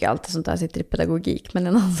 Sen tycker jag alltid sånt där sitter i pedagogik, men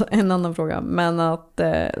en annan fråga. Men att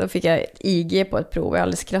då fick jag ett IG på ett prov. Jag har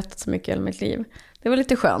aldrig skrattat så mycket i hela mitt liv. Det var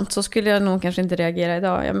lite skönt, så skulle jag nog kanske inte reagera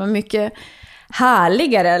idag. Ja, men mycket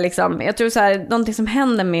härligare liksom. Jag tror så här, någonting som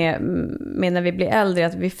händer med när vi blir äldre,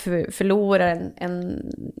 att vi förlorar en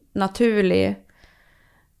naturlig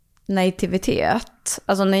naivitet.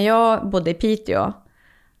 Alltså när jag bodde i Piteå,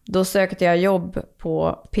 då sökte jag jobb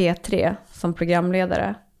på P3 som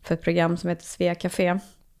programledare för ett program som heter Svea Café. Det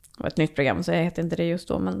var ett nytt program, så jag heter inte det just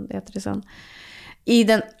då, men det heter det sen. I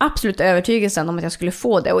den absoluta övertygelsen om att jag skulle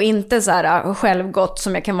få det. Och inte så här självgott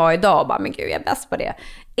som jag kan vara idag. Bara, men gud, jag är bäst på det.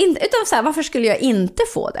 Utan så här, varför skulle jag inte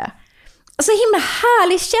få det? Alltså himla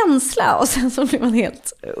härlig känsla. Och sen så blir man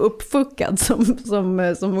helt uppfuckad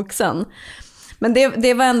som vuxen. Men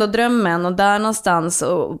det var ändå drömmen. Och där någonstans,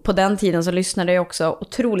 och på den tiden så lyssnade jag också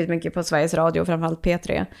otroligt mycket på Sveriges Radio, framförallt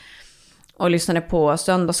P3. Och lyssnade på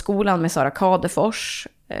Söndagsskolan med Sara Kadefors,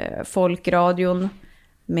 Folkradion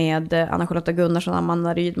med Anna-Charlotta Gunnarsson och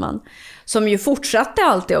Amanda Rydman, som ju fortsatte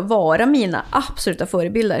alltid att vara mina absoluta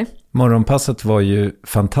förebilder. Morgonpasset var ju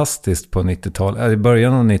fantastiskt på 90-talet, i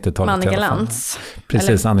början av 90-talet. Annika Lantz.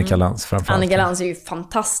 Precis, Annika Lantz framförallt. Annika Lantz är ju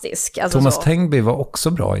fantastisk. Alltså Thomas Tengby var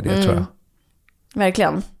också bra i det, tror jag.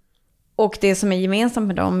 Verkligen. Och det som är gemensamt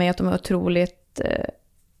med dem är att de är otroligt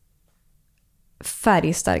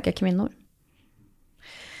färgstarka kvinnor.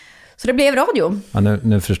 Så det blev radio. Ja,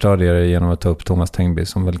 nu förstörde jag det genom att ta upp Thomas Tengby,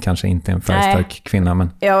 som väl kanske inte är en färgstark kvinna. Men...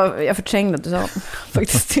 Jag förträngde att du sa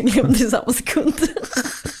faktiskt i samma sekund.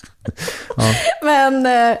 Ja. Men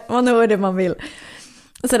man hör det man vill.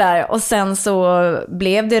 Sådär. Och sen så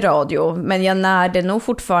blev det radio. Men jag närde nog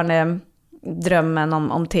fortfarande drömmen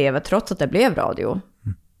om tv, trots att det blev radio.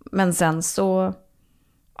 Men sen så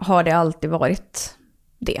har det alltid varit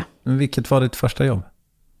det. Vilket var ditt första jobb?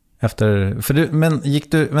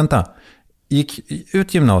 Gick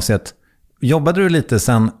ut gymnasiet, jobbade du lite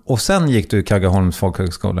sen och sen gick du i Kaggeholms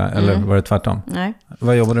folkhögskola, eller var det tvärtom? Nej.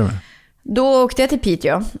 Vad jobbade du med? Då åkte jag till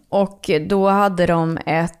Piteå och då hade de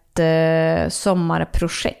ett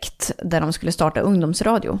sommarprojekt där de skulle starta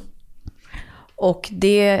ungdomsradio. Och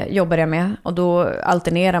det jobbade jag med. Och då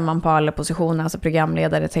alternerar man på alla positioner, alltså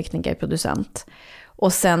programledare, tekniker, producent.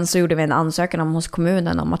 Och sen så gjorde vi en ansökan hos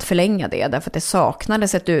kommunen om att förlänga det, därför att det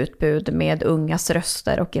saknades ett utbud med ungas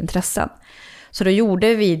röster och intressen. Så då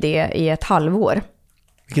gjorde vi det i ett halvår.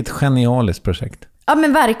 Vilket genialiskt projekt. Ja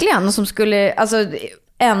men verkligen, som skulle, alltså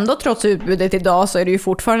ändå trots utbudet idag så är det ju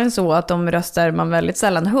fortfarande så att de röster man väldigt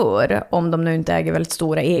sällan hör, om de nu inte äger väldigt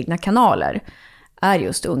stora egna kanaler, är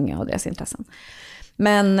just unga och deras intressen.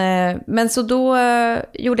 Men så då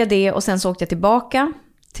gjorde jag det och sen så åkte jag tillbaka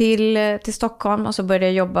till Stockholm och så började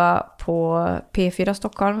jag jobba på P4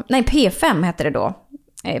 Stockholm. Nej, P5 hette det då.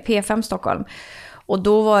 P5 Stockholm. Och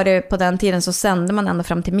då var det, på den tiden så sände man ända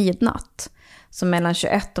fram till midnatt. Så mellan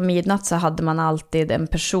 21 och midnatt så hade man alltid en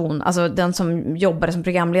person, alltså den som jobbade som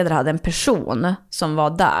programledare hade en person som var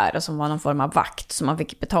där och som var någon form av vakt, så man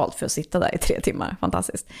fick betalt för att sitta där i 3 timmar.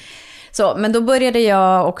 Fantastiskt. Så, men då började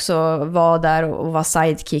jag också vara där och vara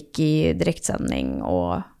sidekick i direktsändning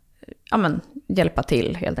och ja, men, hjälpa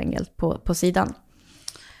till helt enkelt på sidan.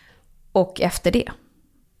 Och efter det,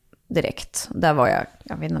 direkt, där var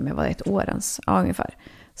jag vet inte om jag var 1 år ens, ja, ungefär,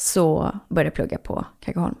 så började jag plugga på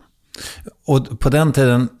Kaggeholm. Och på den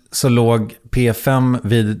tiden så låg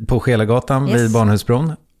P5 på Skelagatan vid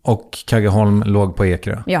Barnhusbron och Kaggeholm låg på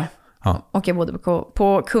Ekerö. Ja, och jag bodde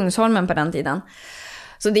på Kungsholmen på den tiden.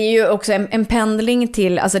 Så det är ju också en pendling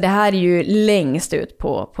till, alltså det här är ju längst ut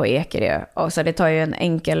på Ekerö. Och så det tar ju en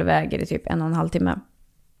enkel väg, det är typ 1,5 timme.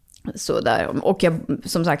 Så där. Och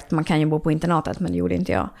som sagt, man kan ju bo på internatet, men det gjorde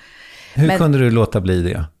inte jag. Hur kunde du låta bli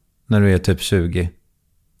det när du är typ 20?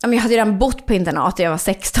 Jag hade redan bott på internat, jag var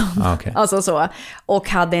 16. Okay. Alltså så. Och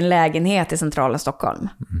hade en lägenhet i centrala Stockholm.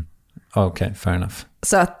 Okej, fair enough.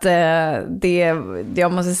 Så att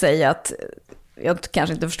jag måste säga att jag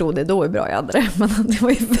kanske inte förstod det då hur bra jag hade det, men det var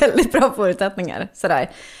ju väldigt bra förutsättningar. Sådär.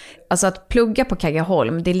 Alltså att plugga på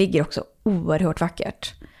Kaggeholm, det ligger också oerhört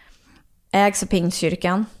vackert. Ägs av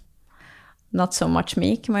Pingstkyrkan. Not so much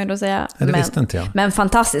me, kan man ju då säga. Ja, det visste inte jag. Men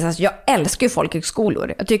fantastiskt, alltså jag älskar ju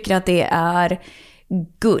folkhögskolor. Jag tycker att det är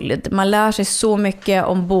guld. Man lär sig så mycket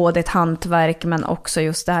om både ett hantverk men också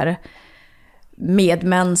just det här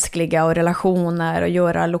medmänskliga och relationer och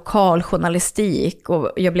göra lokal journalistik.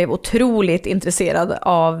 Och jag blev otroligt intresserad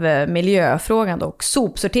av miljöfrågan och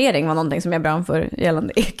sopsortering var någonting som jag brann för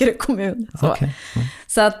gällande Ekerö kommun.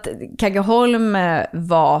 Så att Kaggeholm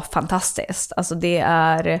var fantastiskt. Alltså det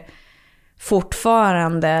är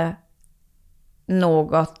fortfarande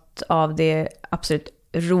något av det absolut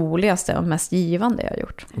roligaste och mest givande jag har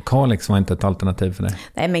gjort. Kalix var inte ett alternativ för dig?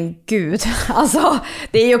 Nej men gud, alltså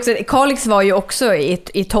det är ju också, Kalix var ju också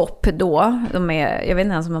i topp då. Jag vet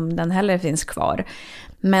inte ens om den heller finns kvar.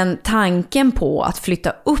 Men tanken på att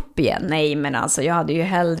flytta upp igen, nej men alltså jag hade ju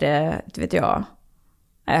hellre, vet jag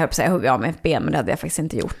höll på att säga hugga av med ett ben, men det hade jag faktiskt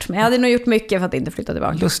inte gjort. Men jag hade nog gjort mycket för att inte flytta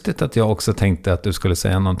tillbaka. Lustigt att jag också tänkte att du skulle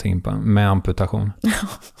säga någonting med amputation.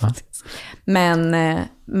 Ja.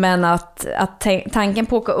 Men att tanken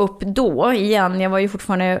på att åka upp då igen, jag var ju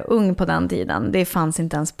fortfarande ung på den tiden, det fanns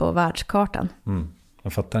inte ens på världskartan.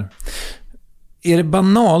 Jag fattar. Är det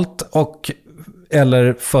banalt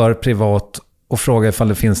eller för privat att fråga ifall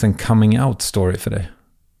det finns en coming out story för dig?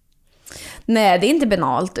 Nej, det är inte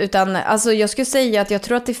banalt, utan alltså, jag skulle säga att jag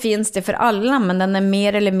tror att det finns det för alla, men den är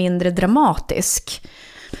mer eller mindre dramatisk.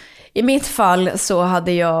 I mitt fall så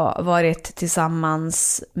hade jag varit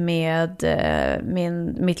tillsammans med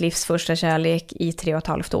mitt livs första kärlek i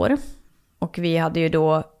 3,5 år. Och vi hade ju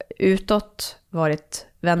då utåt varit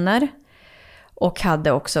vänner och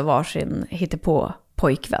hade också varsin hittepå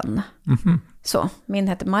pojkvän. Mm-hmm. Så, min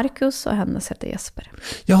hette Marcus och hennes hette Jesper.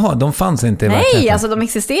 Jaha, de fanns inte i verkligheten? Nej, alltså de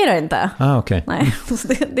existerar inte. Okej. Nej,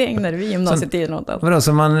 det ägnade vi gymnasietiden åt. Vadå,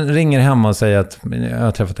 så man ringer hem och säger att jag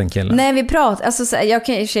har träffat en kille? Nej, vi pratar, alltså jag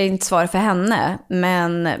kan ju inte svara för henne,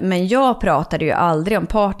 men jag pratade ju aldrig om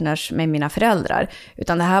partners med mina föräldrar,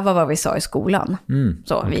 utan det här var vad vi sa i skolan.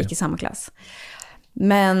 Vi gick i samma klass.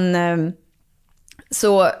 Men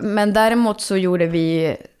däremot så gjorde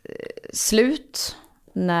vi slut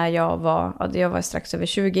när jag var strax över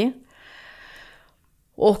 20.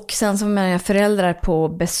 Och sen så var mina föräldrar på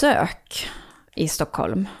besök i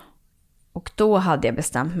Stockholm. Och då hade jag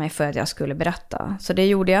bestämt mig för att jag skulle berätta. Så det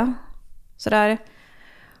gjorde jag. Sådär.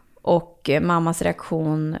 Och mammas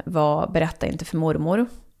reaktion var: berätta inte för mormor.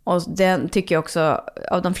 Och den tycker jag också,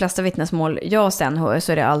 av de flesta vittnesmål jag sen hör,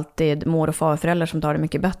 så är det alltid mor- och farföräldrar som tar det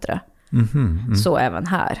mycket bättre. Så även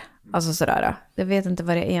här. Alltså sådär, jag vet inte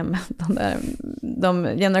vad det är med de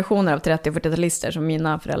generationer av 30- och 40-talister som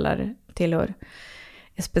mina föräldrar tillhör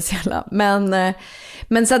är speciella. Men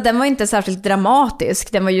Men så att den var inte särskilt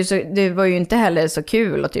dramatisk. Det var ju inte heller så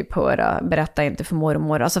kul att typ höra berätta inte för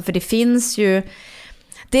mormor. Alltså för det finns ju...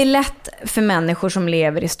 Det är lätt för människor som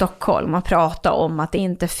lever i Stockholm att prata om att det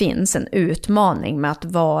inte finns en utmaning med att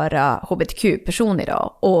vara hbtq-person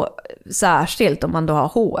idag. Och särskilt om man då har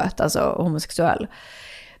H-et, alltså homosexuell.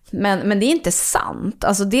 Men det är inte sant.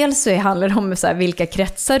 Alltså dels så handlar det om så här, vilka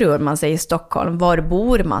kretsar rör man sig i Stockholm. Var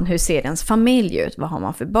bor man? Hur ser ens familj ut? Vad har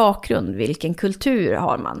man för bakgrund? Vilken kultur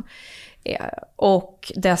har man?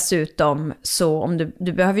 Och dessutom så om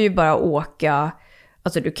du behöver ju bara åka...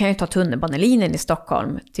 Alltså du kan ju ta tunnelbanelinjen i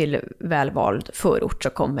Stockholm till välvald förort så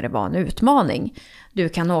kommer det vara en utmaning. Du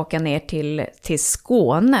kan åka ner till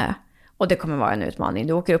Skåne och det kommer vara en utmaning.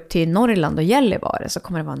 Du åker upp till Norrland och Gällivare så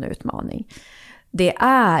kommer det vara en utmaning. Det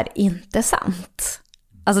är inte sant.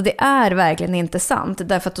 Alltså det är verkligen inte sant.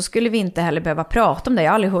 Därför att då skulle vi inte heller behöva prata om det.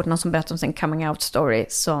 Jag har aldrig hört någon som berättar om sin coming out story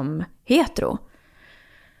som hetero.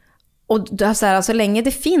 Och så här, så länge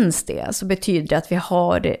det finns det så betyder det att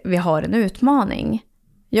vi har en utmaning.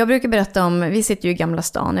 Jag brukar berätta om, vi sitter ju i Gamla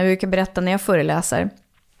stan, jag brukar berätta när jag föreläser,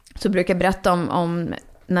 så brukar jag berätta om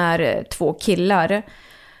när 2 killar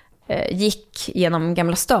gick genom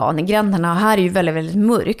Gamla stan i gränderna. Här är ju väldigt, väldigt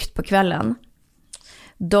mörkt på kvällen.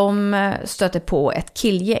 De stöter på ett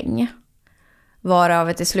killgäng,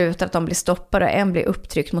 varav det slutar att de blir stoppade och en blir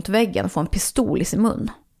upptryckt mot väggen och får en pistol i sin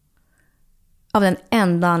mun. Av den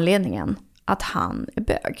enda anledningen att han är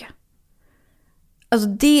bög. Alltså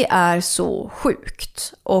det är så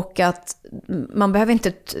sjukt. Och att man behöver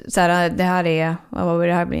inte så här, det här är, vad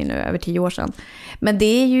det här blir nu, över 10 år sedan. Men det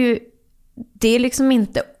är liksom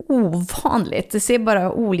inte ovanligt. Det ser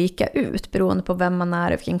bara olika ut beroende på vem man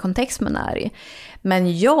är och vilken kontext man är i.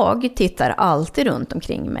 Men jag tittar alltid runt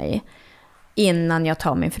omkring mig innan jag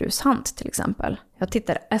tar min frus hand till exempel.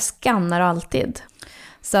 Jag skannar alltid.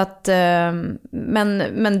 Så att,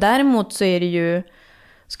 men däremot så är det ju,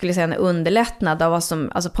 skulle jag säga, en underlättnad av vad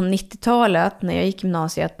som, alltså på 90-talet när jag gick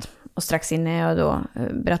gymnasiet och strax innan jag då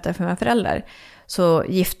berättade för mina föräldrar, så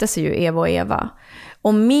gifte sig ju Eva och Eva.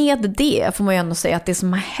 Och med det får man ju ändå säga att det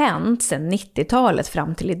som har hänt sedan 90-talet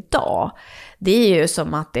fram till idag, det är ju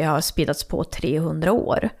som att det har speedats på 300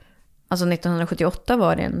 år. Alltså 1978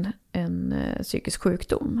 var det en psykisk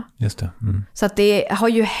sjukdom. Just det. Mm. Så att det har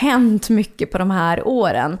ju hänt mycket på de här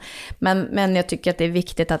åren. Men jag tycker att det är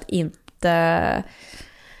viktigt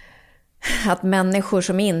att människor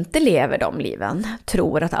som inte lever de liven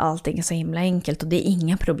tror att allting är så himla enkelt. Och det är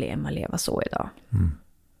inga problem att leva så idag. Mm.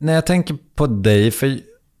 När jag tänker på dig, för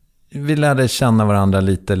vi lärde känna varandra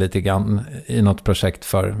lite grann i något projekt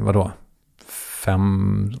för, vadå?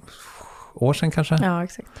 5 år sedan kanske? Ja,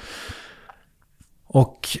 exakt.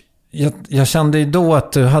 Och jag kände ju då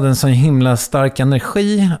att du hade en sån himla stark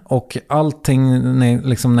energi, och allting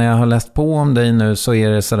liksom, när jag har läst på om dig nu så är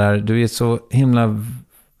det så där, du är så himla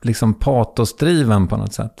liksom patosdriven på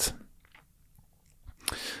något sätt.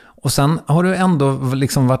 Och sen har du ändå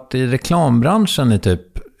liksom varit i reklambranschen i typ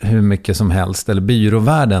hur mycket som helst, eller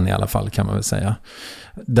byråvärlden i alla fall kan man väl säga.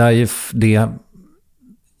 Där ju det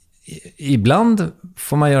ibland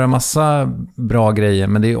får man göra massa bra grejer,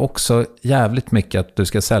 men det är också jävligt mycket att du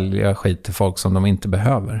ska sälja skit till folk som de inte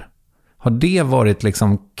behöver. Har det varit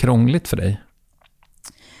liksom krångligt för dig?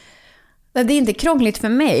 Det är inte krångligt för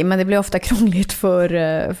mig, men det blir ofta krångligt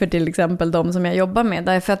för till exempel de som jag jobbar med.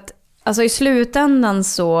 Därför att alltså i slutändan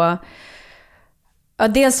så... Ja,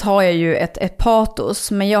 dels har jag ju ett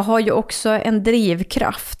patos, men jag har ju också en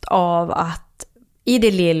drivkraft av att i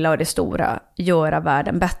det lilla och det stora göra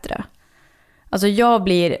världen bättre. Alltså jag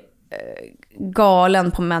blir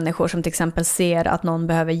galen på människor som till exempel ser att någon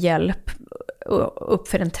behöver hjälp upp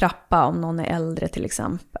för en trappa om någon är äldre till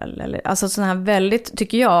exempel. Eller, alltså sådana här väldigt,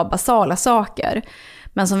 tycker jag, basala saker,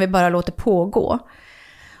 men som vi bara låter pågå.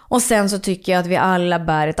 Och sen så tycker jag att vi alla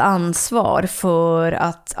bär ett ansvar för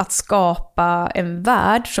att skapa en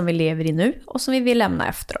värld som vi lever i nu och som vi vill lämna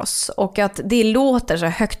efter oss. Och att det låter så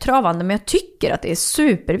högtravande, men jag tycker att det är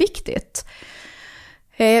superviktigt.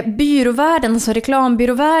 Byråvärlden, alltså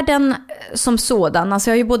reklambyråvärlden som sådan, alltså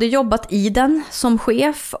jag har ju både jobbat i den som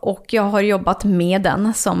chef och jag har jobbat med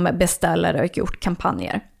den som beställare och gjort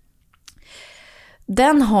kampanjer.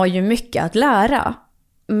 Den har ju mycket att lära,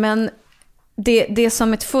 men det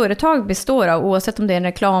som ett företag består av, oavsett om det är en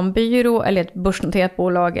reklambyrå eller ett börsnoterat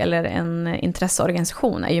bolag eller en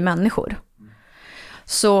intresseorganisation, är ju människor.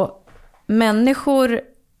 Så människor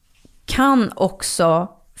kan också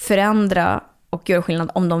förändra och göra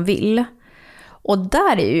skillnad om de vill. Och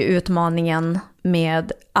där är ju utmaningen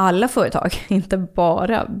med alla företag, inte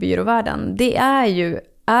bara byråvärlden. Det är ju,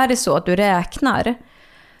 är det så att du räknar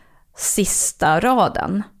sista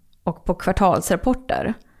raden och på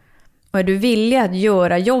kvartalsrapporter. Och är du villig att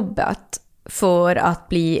göra jobbet för att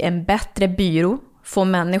bli en bättre byrå, få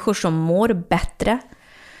människor som mår bättre,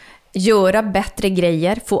 göra bättre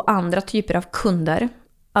grejer, få andra typer av kunder.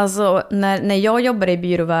 Alltså när jag jobbade i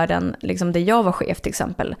byråvärlden, liksom där jag var chef till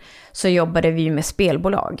exempel, så jobbade vi med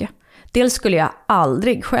spelbolag. Dels skulle jag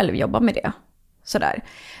aldrig själv jobba med det. Sådär.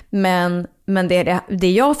 Men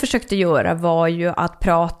det jag försökte göra var ju att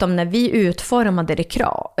prata om när vi utformade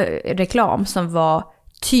reklam som var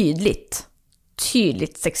tydligt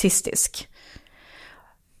sexistisk.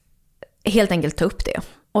 Helt enkelt ta upp det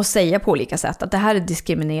och säga på olika sätt att det här är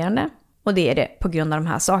diskriminerande och det är det på grund av de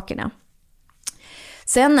här sakerna.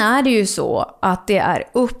 Sen är det ju så att det är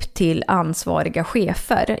upp till ansvariga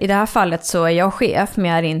chefer. I det här fallet så är jag chef, men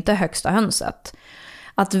jag är inte högsta hönset.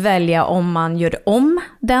 Att välja om man gör om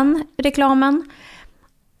den reklamen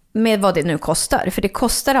med vad det nu kostar. För det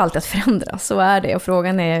kostar alltid att förändra, så är det. Och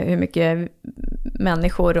frågan är hur mycket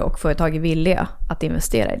människor och företag är villiga att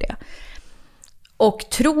investera i det. Och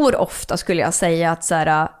tror ofta, skulle jag säga, att så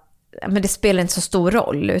här, men det spelar inte så stor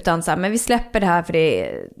roll. Utan så här, men vi släpper det här för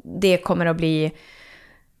det kommer att bli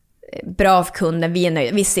bra för kunden,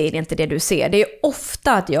 vi ser inte det du ser. Det är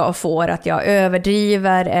ofta att jag får att jag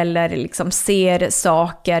överdriver eller liksom ser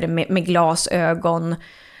saker med glasögon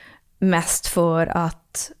mest för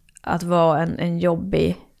att vara en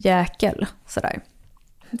jobbig jäkel. Sådär.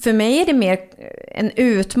 För mig är det mer en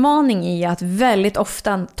utmaning i att väldigt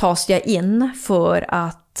ofta tas jag in för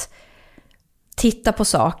att titta på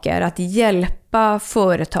saker, att hjälpa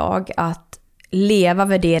företag att leva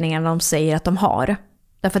värderingarna de säger att de har.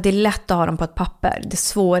 Därför att det är lätt att ha dem på ett papper. Det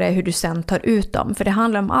svåra är hur du sen tar ut dem. För det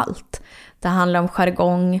handlar om allt. Det handlar om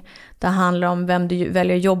jargong. Det handlar om vem du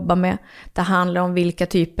väljer att jobba med. Det handlar om vilka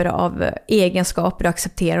typer av egenskaper du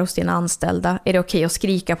accepterar hos dina anställda. Är det okej att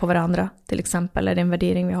skrika på varandra till exempel? Är det en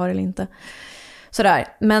värdering vi har eller inte? Sådär.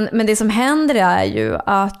 Men det som händer är ju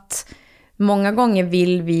att många gånger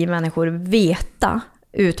vill vi människor veta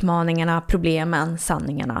utmaningarna, problemen,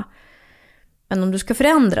 sanningarna. Men om du ska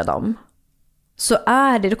förändra dem, så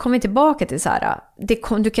är det, då kommer vi tillbaka till så här,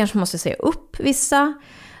 du kanske måste säga upp vissa,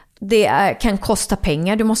 det kan kosta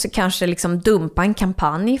pengar, du måste kanske liksom dumpa en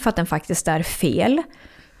kampanj för att den faktiskt är fel.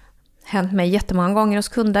 Hänt mig jättemånga gånger hos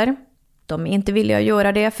kunder, de är inte villiga att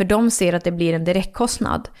göra det för de ser att det blir en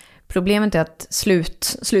direktkostnad. Problemet är att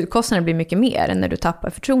slutkostnaden blir mycket mer än när du tappar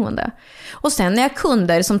förtroende. Och sen är jag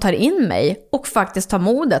kunder som tar in mig och faktiskt tar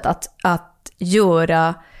modet att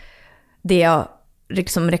göra det jag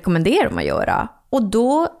liksom rekommenderar dem att göra. Och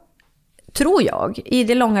då tror jag i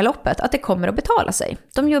det långa loppet att det kommer att betala sig.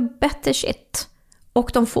 De gör bättre shit.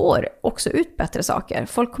 Och de får också ut bättre saker.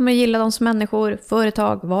 Folk kommer att gilla dem som människor,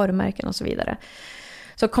 företag, varumärken och så vidare.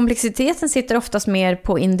 Så komplexiteten sitter oftast mer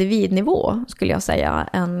på individnivå, skulle jag säga,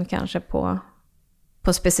 än kanske på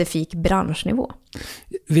specifik branschnivå.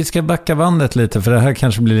 Vi ska backa bandet lite, för det här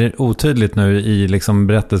kanske blir otydligt nu i liksom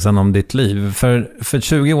berättelsen om ditt liv. För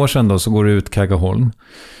 20 år sedan då så går du ut Kagaholm.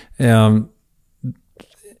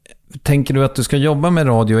 Tänker du att du ska jobba med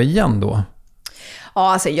radio igen då?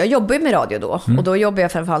 Ja, alltså jag jobbar ju med radio då. Och då jobbar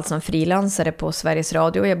jag framförallt som frilansare på Sveriges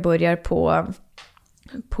Radio. Jag börjar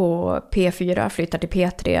på P4, flyttar till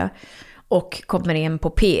P3 och kommer in på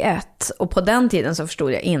P1. Och på den tiden så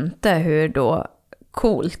förstod jag inte hur då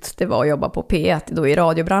coolt det var att jobba på P1 då i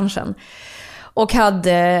radiobranschen. Och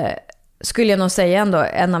hade, skulle jag nog säga ändå,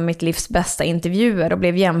 en av mitt livs bästa intervjuer och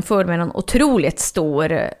blev jämförd med en otroligt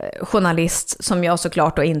stor journalist som jag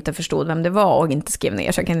såklart då inte förstod vem det var och inte skrev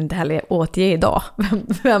ner, så jag kan inte heller återge idag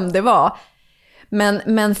vem det var.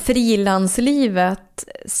 Men frilanslivet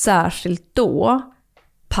särskilt då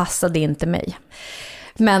passade inte mig.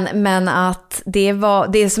 Men att det var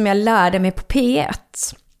det som jag lärde mig på P1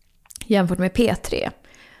 jämfört med P3,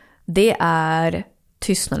 det är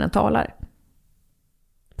tystnaden talar.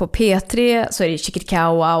 På P3 så är det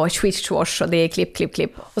chikitikawa och switchwash och det är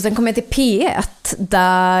klipp. Och sen kom jag till P1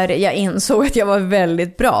 där jag insåg att jag var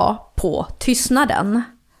väldigt bra på tystnaden.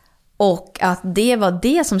 Och att det var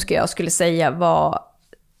det som jag skulle säga var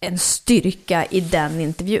en styrka i den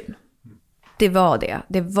intervjun. Det var det.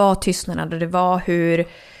 Det var tystnaden och det var hur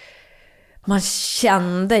man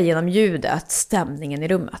kände genom ljudet stämningen i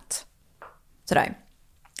rummet. Sådär.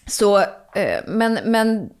 Så,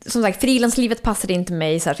 men som sagt, frilanslivet passade inte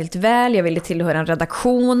mig särskilt väl. Jag ville tillhöra en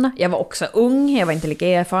redaktion. Jag var också ung, jag var inte lika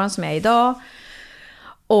erfaren som jag är idag.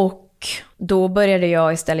 Och då började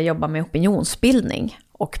jag istället jobba med opinionsbildning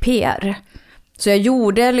och PR. Så jag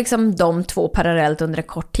gjorde liksom de två parallellt under en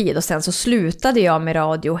kort tid. Och sen så slutade jag med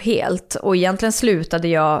radio helt. Och egentligen slutade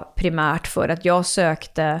jag primärt för att jag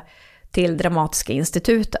sökte till Dramatiska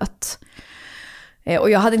institutet. Och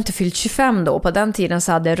jag hade inte fyllt 25 då. På den tiden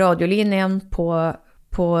så hade radiolinjen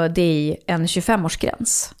på DI en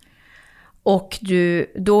 25-årsgräns. Och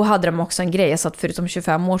då hade de också en grej så att förutom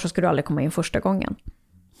 25 år så skulle du aldrig komma in första gången.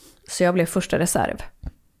 Så jag blev första reserv.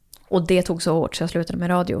 Och det tog så hårt så jag slutade med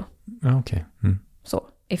radio. Ja, okej. Mm. Så,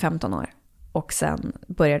 i 15 år. Och sen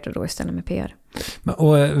började jag då istället med PR.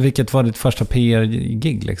 Och vilket var ditt första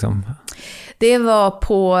PR-gig liksom? Det var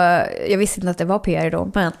jag visste inte att det var PR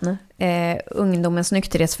då, men Ungdomens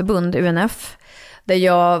nykterhetsförbund, UNF, där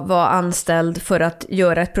jag var anställd för att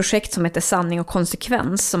göra ett projekt som heter Sanning och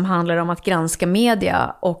konsekvens, som handlar om att granska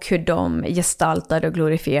media och hur de gestaltade och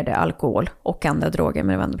glorifierade alkohol och andra droger,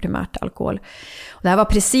 men det var ändå primärt alkohol. Och det här var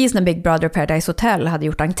precis när Big Brother Paradise Hotel hade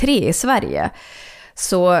gjort entré i Sverige.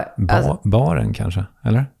 Så, baren kanske,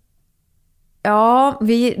 eller? Ja,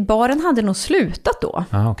 baren hade nog slutat då,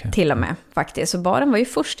 okay. Till och med faktiskt. Så baren var ju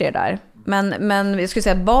först i det där. Men jag skulle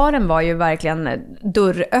säga att baren var ju verkligen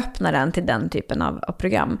dörröppnaren till den typen av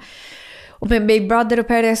program. Och med Big Brother och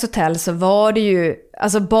Paradise Hotel så var det ju,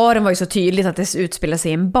 alltså baren var ju så tydligt att det utspelade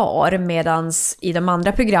sig i en bar, medans i de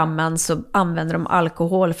andra programmen så använde de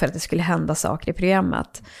alkohol för att det skulle hända saker i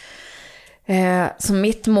programmet. Så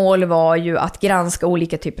mitt mål var ju att granska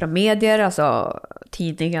olika typer av medier, alltså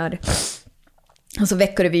tidningar, alltså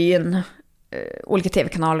Veckorevyn, olika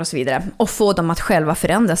tv-kanaler och så vidare, och få dem att själva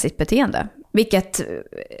förändra sitt beteende. Vilket,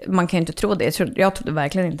 man kan ju inte tro det, jag trodde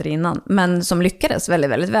verkligen inte det innan, men som lyckades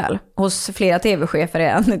väldigt, väldigt väl. Hos flera tv-chefer är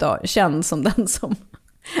än idag känd som den som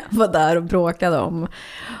var där och bråkade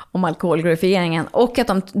om alkoholglorifieringen. Och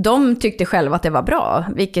att de tyckte själva att det var bra,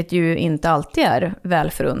 vilket ju inte alltid är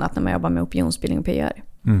väl förunnat när man jobbar med opinionsbildning och PR.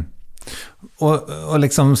 Mm. Och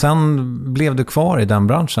liksom sen blev du kvar i den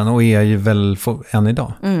branschen och är ju väl än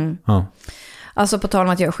idag. Mm. Ja. Alltså på tal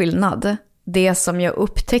om att göra skillnad, det som jag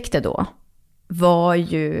upptäckte då var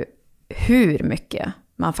ju hur mycket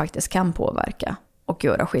man faktiskt kan påverka och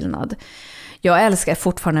göra skillnad. Jag älskar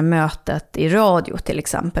fortfarande mötet i radio till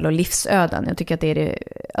exempel och livsöden. Jag tycker att det är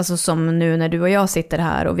alltså som nu när du och jag sitter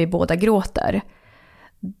här och vi båda gråter.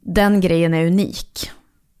 Den grejen är unik.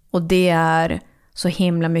 Och det är så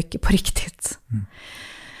himla mycket på riktigt. Mm.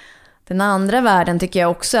 Den andra världen tycker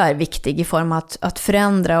jag också är viktig i form av att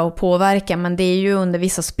förändra och påverka. Men det är ju under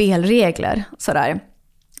vissa spelregler sådär.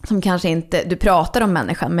 Som kanske inte, du pratar om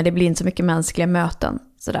människan men det blir inte så mycket mänskliga möten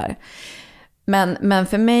sådär. Men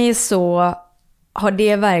för mig så har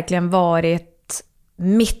det verkligen varit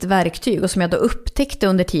mitt verktyg, och som jag då upptäckte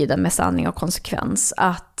under tiden med sanning och konsekvens,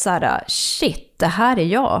 att såhär, shit, det här är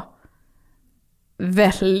jag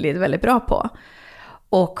väldigt, väldigt bra på.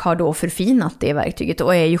 Och har då förfinat det verktyget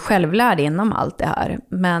och är ju självlärd inom allt det här.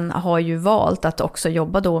 Men har ju valt att också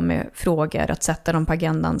jobba då med frågor, att sätta dem på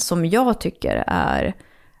agendan som jag tycker är,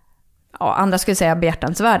 ja, andra skulle säga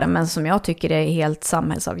behjärtansvärda, men som jag tycker är helt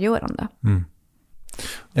samhällsavgörande. Mm.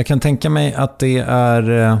 Jag kan tänka mig att det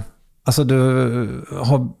är, alltså du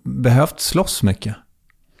har behövt slåss mycket.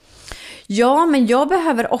 Ja, men jag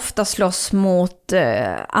behöver ofta slåss mot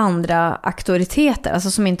andra auktoriteter,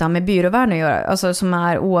 alltså som inte har med byråvärlden att göra, alltså som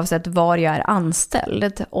är oavsett var jag är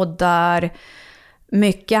anställd, och där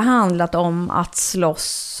mycket har handlat om att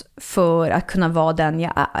slåss för att kunna vara den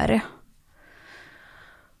jag är.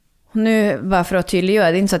 Nu, bara för att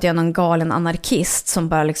tydliggöra, det är inte så att jag är någon galen anarkist som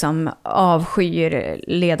bara liksom avskyr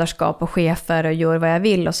ledarskap och chefer och gör vad jag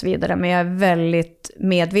vill och så vidare. Men jag är väldigt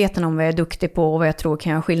medveten om vad jag är duktig på och vad jag tror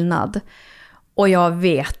kan göra skillnad. Och jag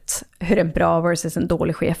vet hur en bra versus en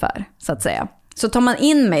dålig chef är, så att säga. Så tar man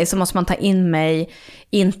in mig så måste man ta in mig,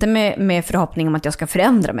 inte med förhoppning om att jag ska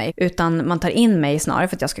förändra mig, utan man tar in mig snarare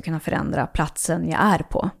för att jag ska kunna förändra platsen jag är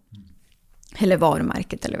på. Eller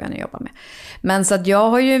varumärket eller vad jag nu jobbar med. Men så att jag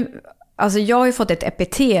har ju fått ett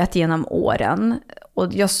epitet genom åren. Och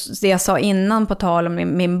det jag sa innan på tal om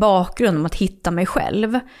min bakgrund, om att hitta mig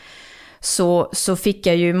själv. Så fick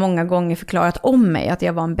jag ju många gånger förklarat om mig att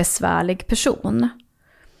jag var en besvärlig person.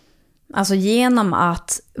 Alltså genom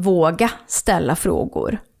att våga ställa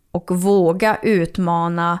frågor. Och våga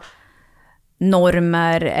utmana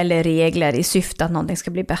normer eller regler i syfte att någonting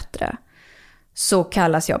ska bli bättre. Så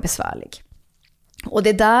kallas jag besvärlig. Och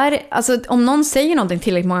det där, alltså om någon säger någonting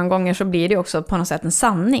tillräckligt många gånger så blir det också på något sätt en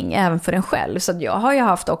sanning även för en själv. Så jag har ju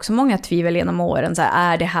haft också många tvivel genom åren, så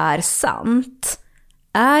här, är det här sant?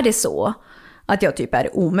 Är det så att jag typ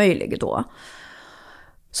är omöjlig då?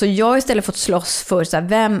 Så jag har istället fått slåss för så här,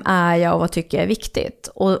 vem är jag och vad tycker jag är viktigt?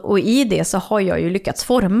 Och i det så har jag ju lyckats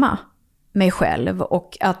forma mig själv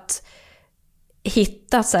och att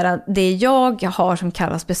hitta så här, det jag har som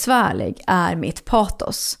kallas besvärlig är mitt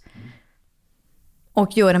patos.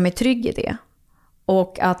 Och göra mig trygg i det.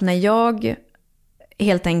 Och att när jag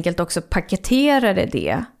helt enkelt också paketerade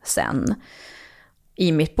det sen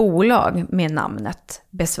i mitt bolag med namnet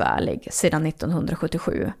Besvärlig sedan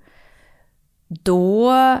 1977.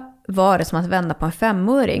 Då var det som att vända på en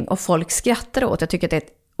 5-öring och folk skrattade åt. Jag tycker att det är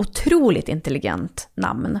ett otroligt intelligent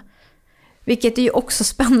namn. Vilket är ju också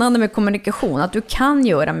spännande med kommunikation. Att du kan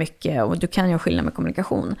göra mycket och du kan göra skillnad med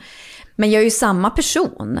kommunikation. Men jag är ju samma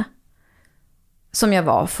person som jag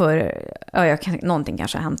var för, någonting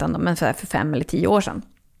kanske har hänt ändå, men för 5 eller 10 år sedan.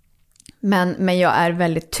 Men jag är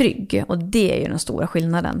väldigt trygg och det är ju den stora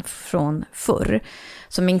skillnaden från förr.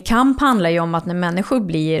 Så min kamp handlar ju om att när människor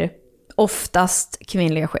blir, oftast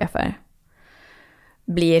kvinnliga chefer,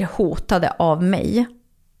 blir hotade av mig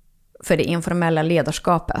för det informella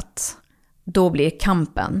ledarskapet, då blir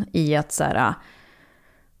kampen i att så här,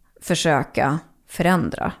 försöka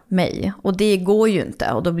förändra mig. Och det går ju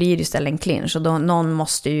inte, och då blir det istället en clinch, och då någon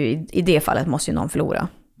måste ju, i det fallet måste ju någon förlora.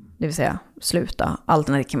 Det vill säga sluta.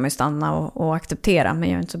 Alternativt kan man ju stanna och acceptera, men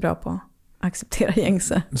jag är inte så bra på att acceptera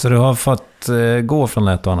gängse. Så du har fått gå från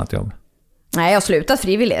ett och annat jobb? Nej, jag har slutat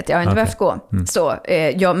frivilligt. Jag har inte behövt gå. Så,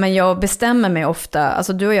 men jag bestämmer mig ofta.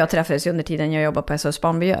 Alltså du och jag träffades under tiden jag jobbade på SOS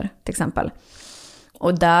Barnbyar till exempel.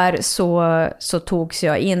 Och där så togs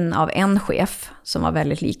jag in av en chef som var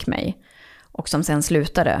väldigt lik mig. Och som sen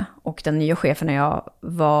slutade. Och den nya chefen och jag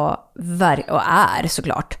var och är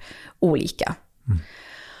såklart olika.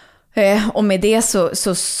 Och med det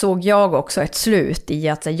så såg jag också ett slut i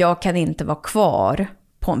att jag kan inte vara kvar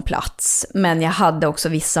på en plats. Men jag hade också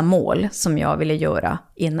vissa mål som jag ville göra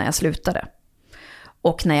innan jag slutade.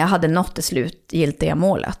 Och när jag hade nått det slutgiltiga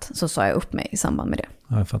målet så sa jag upp mig i samband med det.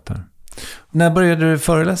 Ja, jag fattar. När började du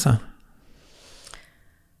föreläsa?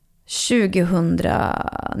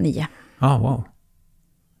 2009. Wow.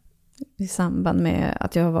 I samband med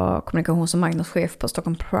att jag var kommunikations- och marknadschef på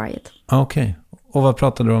Stockholm Pride. Okej. Och vad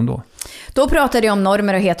pratade du om då? Då pratade jag om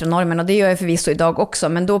normer och heteronormer, och det gör jag förvisso idag också.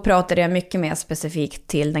 Men då pratade jag mycket mer specifikt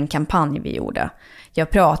till den kampanj vi gjorde. Jag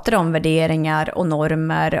pratade om värderingar och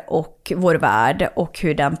normer och vår värld och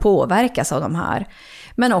hur den påverkas av de här.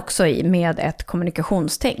 Men också med ett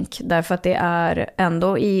kommunikationstänk. Därför att det är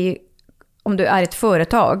ändå om du är ett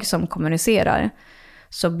företag som kommunicerar,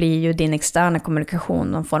 så blir ju din externa kommunikation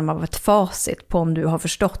någon form av ett facit på om du har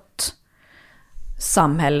förstått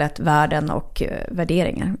samhället, världen och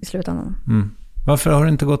värderingar i slutändan. Varför har du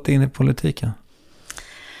inte gått in i politiken?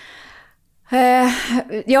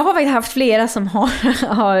 Jag har faktiskt haft flera som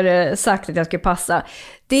har sagt att jag skulle passa.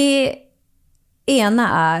 Det ena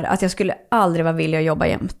är att jag skulle aldrig vara villig att jobba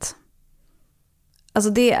jämt.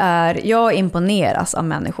 Alltså jag imponeras av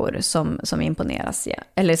människor som imponeras,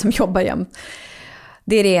 eller som jobbar jämt.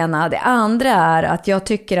 Det är det ena. Det andra är att jag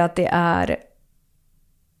tycker att det är,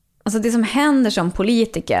 alltså det som händer som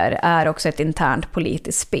politiker är också ett internt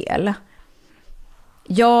politiskt spel.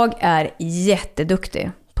 Jag är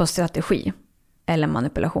jätteduktig på strategi eller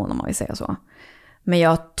manipulation, om man vill säga så. Men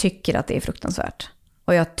jag tycker att det är fruktansvärt.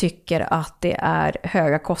 Och jag tycker att det är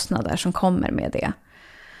höga kostnader som kommer med det.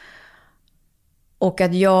 Och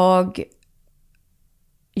att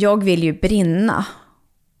jag vill ju brinna.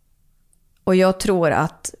 Och jag tror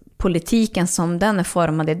att politiken som den är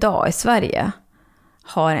formad idag i Sverige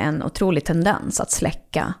har en otrolig tendens att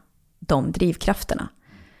släcka de drivkrafterna.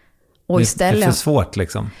 Och istället, det är för svårt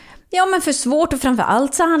liksom. Ja, men för svårt, och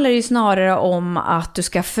framförallt så handlar det ju snarare om att du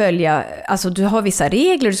ska följa, alltså du har vissa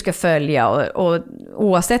regler du ska följa, och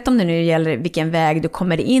oavsett om det nu gäller vilken väg du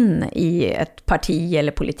kommer in i ett parti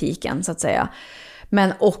eller politiken så att säga.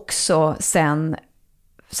 Men också sen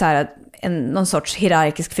så här, någon sorts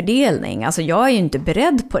hierarkisk fördelning. Alltså jag är ju inte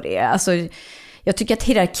beredd på det. Alltså jag tycker att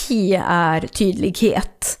hierarki är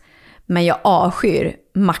tydlighet, men jag avskyr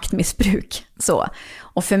maktmissbruk. Så.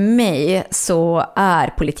 Och för mig så är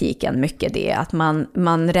politiken mycket det, att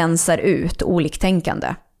man rensar ut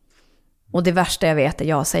oliktänkande. Och det värsta jag vet är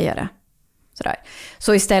jag säger det. Sådär.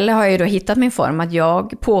 Så istället har jag då hittat min form att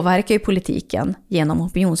jag påverkar ju politiken genom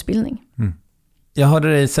opinionsbildning. Jag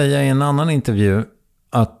hörde dig säga i en annan intervju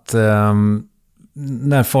att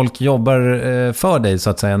när folk jobbar för dig så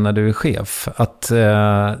att säga, när du är chef, att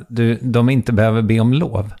de inte behöver be om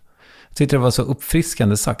lov. Jag tyckte det var så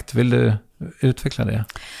uppfriskande sagt. Vill du utveckla det?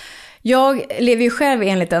 Jag lever ju själv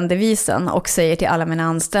enligt den devisen och säger till alla mina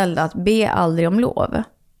anställda att be aldrig om lov.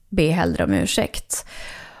 Be hellre om ursäkt.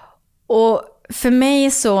 Och för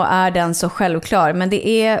mig så är den så självklar, men det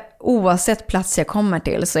är oavsett plats jag kommer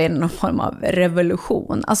till så är det någon form av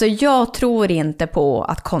revolution. Alltså jag tror inte på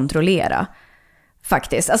att kontrollera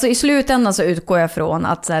faktiskt. Alltså i slutändan så utgår jag från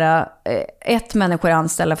att så här, människor är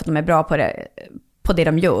anställda för att de är bra på det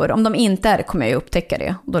de gör. Om de inte är det kommer jag upptäcka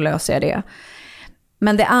det, då löser jag det.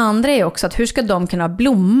 Men det andra är också att hur ska de kunna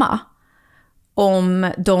blomma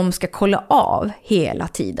om de ska kolla av hela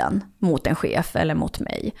tiden mot en chef eller mot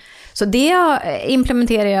mig. Så det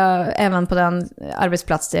implementerar jag även på den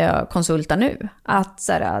arbetsplats där jag konsultar nu. Att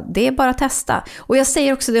så här, det är bara att testa. Och jag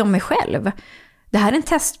säger också det om mig själv. Det här är en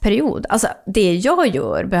testperiod. Alltså det jag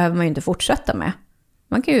gör behöver man ju inte fortsätta med.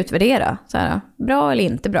 Man kan ju utvärdera. Så här, bra eller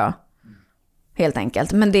inte bra. Helt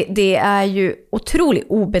enkelt. Men det är ju otrolig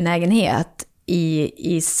obenägenhet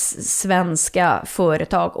i svenska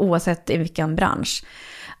företag, oavsett i vilken bransch,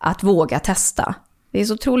 att våga testa. Det är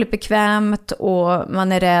så otroligt bekvämt och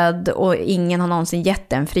man är rädd och ingen har någonsin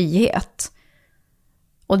gett en frihet.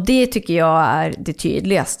 Och det tycker jag är det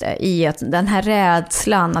tydligaste i att den här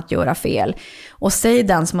rädslan att göra fel. Och säg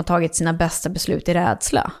den som har tagit sina bästa beslut i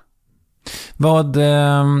rädsla. Vad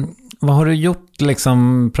har du gjort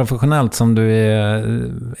liksom professionellt som du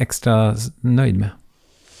är extra nöjd med?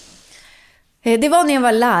 Det var när jag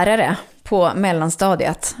var lärare på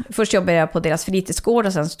mellanstadiet. Först jobbade jag på deras fritidsgård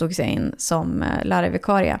och sen så tog jag in som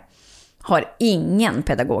lärarvikarie. Har ingen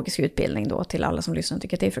pedagogisk utbildning då, till alla som lyssnar och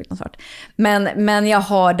tycker att det är fruktansvärt. Men jag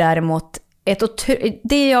har däremot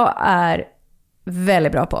det jag är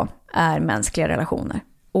väldigt bra på är mänskliga relationer,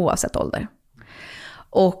 oavsett ålder.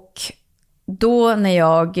 Och då när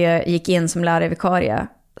jag gick in som lärarvikarie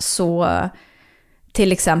så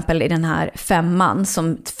till exempel i den här 5:an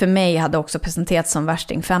som för mig hade också presenterats som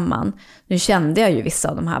värsting 5:an. Nu kände jag ju vissa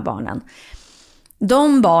av de här barnen.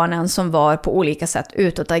 De barnen som var på olika sätt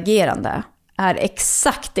utåtagerande är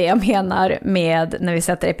exakt det jag menar med när vi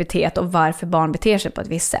sätter epitet och varför barn beter sig på ett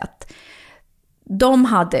visst sätt. De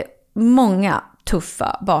hade många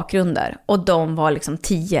tuffa bakgrunder och de var liksom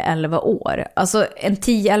 10-11 år. Alltså en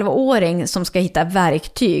 10-11-åring som ska hitta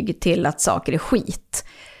verktyg till att saker är skit.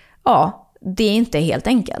 Ja, det är inte helt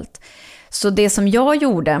enkelt. Så det som jag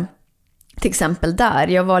gjorde, till exempel där,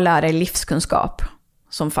 jag var lärare i livskunskap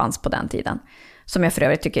som fanns på den tiden. Som jag för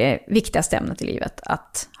övrigt tycker är viktigaste ämnet i livet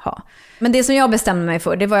att ha. Men det som jag bestämde mig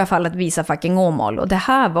för, det var i alla fall att visa fucking Åmål. Och det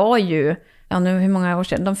här var ju, nu hur många år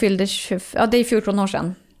sedan? De fyllde det är 14 år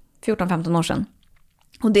sedan. 14-15 år sedan.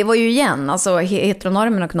 Och det var ju igen, alltså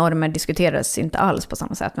heteronormer och normer diskuterades inte alls på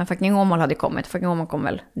samma sätt. Men fucking Åmål hade kommit. Fucking Åmål kom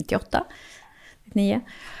väl 98, 99.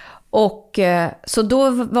 Och så då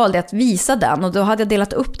valde jag att visa den och då hade jag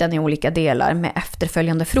delat upp den i olika delar med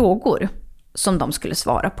efterföljande frågor som de skulle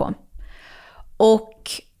svara på.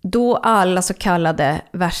 Och då alla så kallade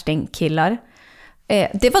värstingkillar,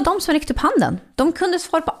 det var de som räckte upp handen. De kunde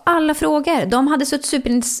svara på alla frågor. De hade suttit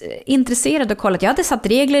superintresserade och kollat. Jag hade satt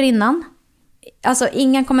regler innan. Alltså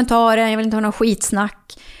inga kommentarer, jag vill inte ha någon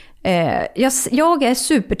skitsnack. Jag är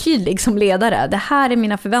supertydlig som ledare. Det här är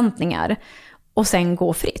mina förväntningar. Och sen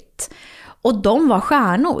gå fritt. Och de var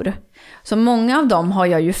stjärnor. Så många av dem har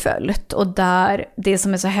jag ju följt. Och där, det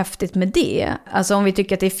som är så häftigt med det, alltså om vi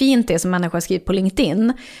tycker att det är fint det som människor har skrivit på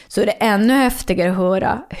LinkedIn, så är det ännu häftigare att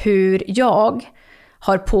höra hur jag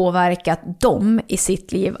har påverkat dem i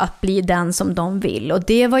sitt liv att bli den som de vill. Och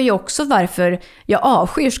det var ju också varför jag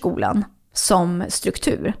avskyr skolan som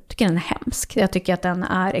struktur. Jag tycker den är hemsk. Jag tycker att den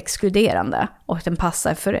är exkluderande och att den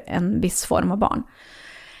passar för en viss form av barn.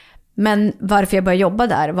 Men varför jag började jobba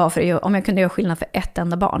där var för om jag kunde göra skillnad för ett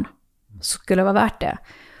enda barn så skulle det vara värt det.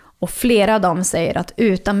 Och flera av dem säger att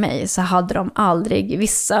utan mig så hade de aldrig,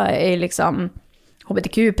 vissa är liksom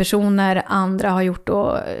hbtq-personer, andra har gjort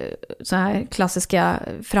då så här klassiska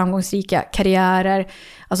framgångsrika karriärer.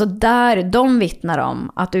 Alltså där de vittnar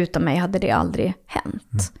om att utan mig hade det aldrig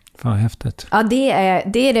hänt. Vad häftigt. Ja, det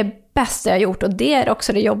är det bästa jag har gjort och det är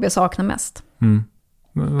också det jobb jag saknar mest.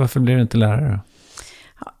 Varför blir du inte lärare då?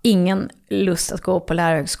 Ingen lust att gå på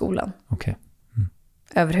lärarhögskolan. Okej.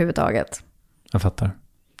 Överhuvudtaget. Jag fattar.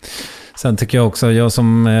 Sen tycker jag också, jag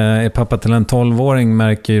som är pappa till en 12-åring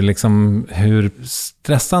märker ju liksom hur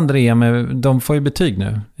stressande det är med, de får ju betyg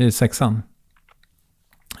nu i 6:an.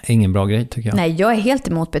 Ingen bra grej tycker jag. Nej, jag är helt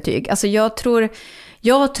emot betyg. Alltså jag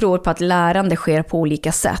tror på att lärande sker på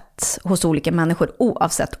olika sätt hos olika människor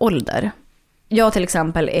oavsett ålder. Jag till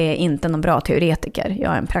exempel är inte någon bra teoretiker,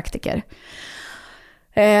 jag är en praktiker.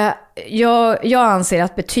 Jag anser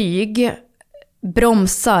att betyg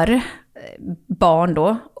bromsar barn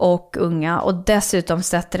då och unga och dessutom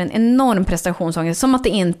sätter en enorm prestationsångest, som att det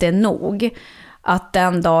inte är nog att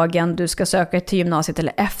den dagen du ska söka till gymnasiet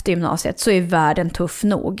eller efter gymnasiet så är världen tuff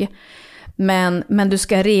nog. Men du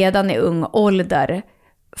ska redan i ung ålder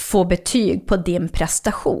få betyg på din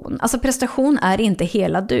prestation. Alltså prestation är inte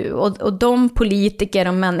hela du. Och de politiker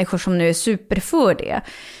och människor som nu är super för det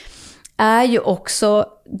är ju också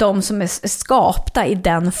de som är skapta i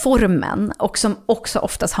den formen och som också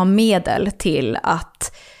oftast har medel till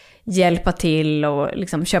att hjälpa till och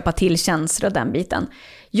liksom köpa till tjänster och den biten.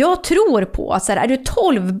 Jag tror på att så här, är du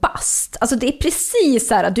 12 bast, alltså det är precis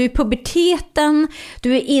så här att du är i puberteten,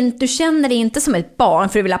 du känner dig inte som ett barn,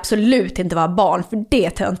 för du vill absolut inte vara barn, för det är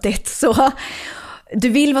töntigt. Så du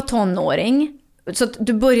vill vara tonåring, så att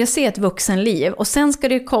du börjar se ett vuxenliv, och sen ska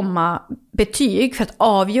det komma betyg för att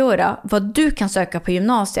avgöra vad du kan söka på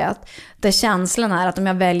gymnasiet, där känslan är att om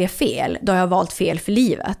jag väljer fel, då har jag valt fel för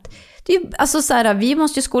livet. Det är, alltså så här, vi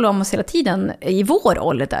måste ju skola om oss hela tiden i vår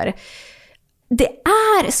ålder. Det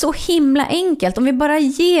är så himla enkelt om vi bara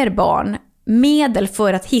ger barn medel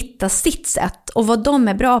för att hitta sitt sätt och vad de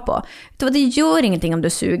är bra på. Det gör ingenting om du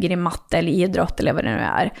suger i matte eller idrott eller vad det nu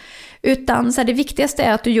är. Utan så här, det viktigaste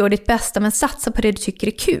är att du gör ditt bästa, men satsa på det du tycker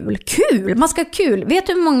är kul. Kul! Man ska ha kul! Vet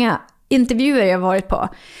du hur många intervjuer jag har varit på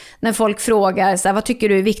när folk frågar så här, vad tycker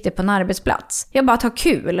du är viktigt på en arbetsplats? Jag bara tar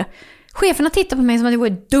kul. Cheferna tittar på mig som att jag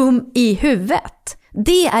var dum i huvudet.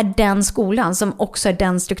 Det är den skolan som också är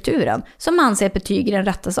den strukturen som anser att betyg är den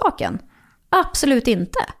rätta saken. Absolut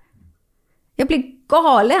inte. Jag blir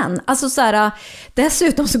galen. Alltså så här,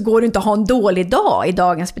 dessutom så går det inte att ha en dålig dag i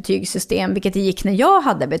dagens betygssystem, vilket det gick när jag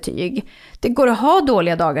hade betyg. Det går att ha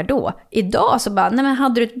dåliga dagar då. Idag så bara, nej men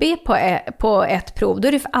hade du ett B på ett prov, då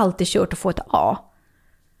är det för alltid kört att få ett A.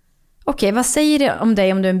 Okej, vad säger det om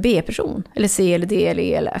dig om du är en B-person? Eller C, eller D, eller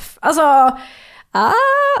E, eller F? Alltså,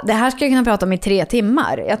 det här ska jag kunna prata om i 3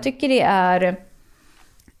 timmar. Jag tycker det är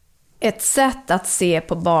ett sätt att se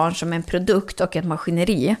på barn som en produkt och ett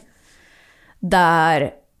maskineri,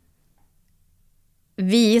 där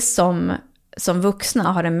vi som vuxna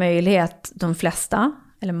har en möjlighet, de flesta,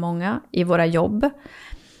 eller många, i våra jobb,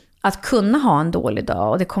 att kunna ha en dålig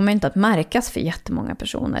dag, och det kommer inte att märkas för jättemånga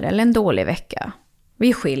personer, eller en dålig vecka.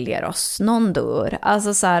 Vi skiljer oss, någon dör,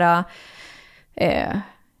 alltså så här,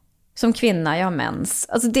 som kvinna, jag har mens.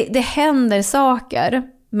 Alltså det händer saker,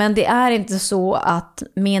 men det är inte så att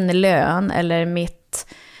min lön eller mitt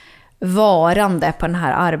varande på den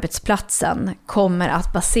här arbetsplatsen kommer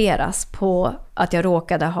att baseras på att jag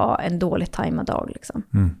råkade ha en dålig tajmad dag. Liksom.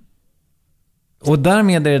 Mm. Och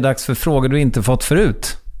därmed är det dags för frågor du inte fått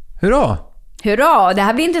förut. Hurra! Hurra! Det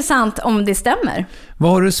här blir intressant om det stämmer.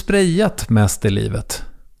 Vad har du sprayat mest i livet?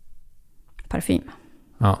 Parfym.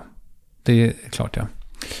 Ja, det är klart ja.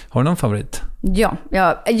 Har du någon favorit? Ja,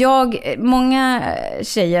 många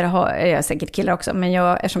tjejer har, jag säkert killar också, men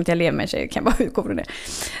eftersom jag lever med tjejer kan jag bara utgå från det,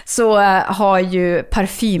 så har ju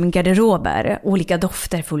parfymgarderober, olika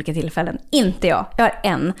dofter för olika tillfällen. Inte jag har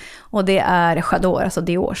en, och det är J'adore, alltså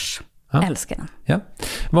Diors. Ja. Älskar den. Ja.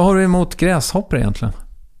 Vad har du emot gräshoppor egentligen?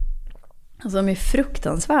 Alltså de är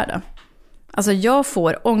fruktansvärda. Alltså jag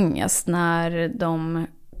får ångest när de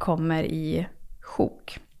kommer i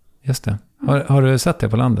sjok. Just det. Har du sett det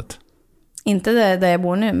på landet? Inte där jag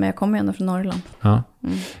bor nu, men jag kommer ju ändå från Norrland. Ja.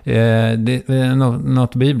 Det är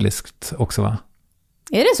något bibliskt också, va?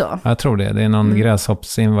 Är det så? Jag tror det. Det är någon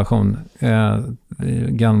gräshoppsinvasion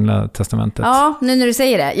i Gamla testamentet. Ja, nu när du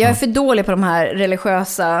säger det. Jag är för dålig på de här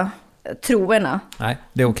religiösa troerna. Nej,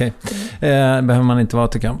 det är okej. Behöver man inte vara,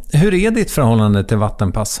 tycker jag. Hur är ditt förhållande till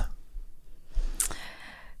vattenpass?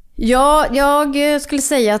 Ja, jag skulle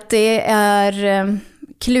säga att det är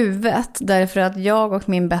kluvet, därför att jag och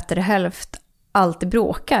min bättre hälft alltid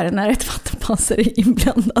bråkar när ett vattenpass är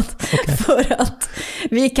inblandat. Okay. För att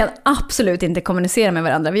vi kan absolut inte kommunicera med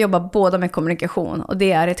varandra. Vi jobbar båda med kommunikation, och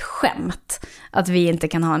det är ett skämt att vi inte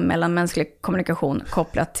kan ha en mellanmänsklig kommunikation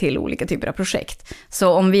kopplat till olika typer av projekt.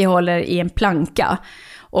 Så om vi håller i en planka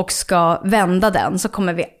och ska vända den, så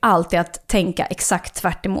kommer vi alltid att tänka exakt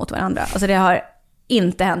tvärt emot varandra. Alltså det har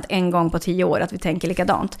inte hänt en gång på 10 år att vi tänker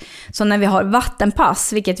likadant. Så när vi har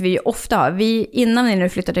vattenpass, vilket vi ofta har, innan vi nu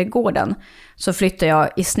flyttade till gården, så flyttar jag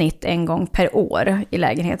i snitt en gång per år i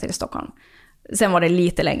lägenheter i Stockholm. Sen var det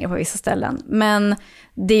lite längre på vissa ställen. Men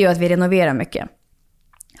det gör att vi renoverar mycket.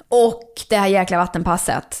 Och det här jäkla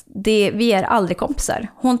vattenpasset, vi är aldrig kompisar.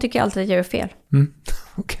 Hon tycker alltid att jag gör fel.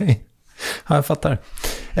 Okej. Ja, jag fattar.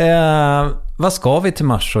 Vad ska vi till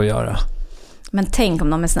mars att göra? Men tänk om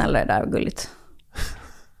de är snällare där och gulligt.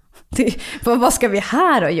 Vad ska vi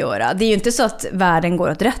här att göra? Det är ju inte så att världen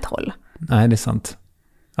går åt rätt håll. Nej, det är sant.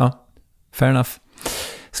 Ja, fair enough.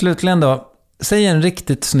 Slutligen då, säg en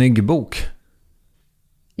riktigt snygg bok.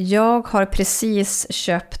 Jag har precis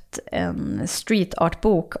köpt en street art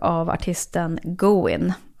bok av artisten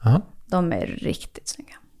Goin. Aha. De är riktigt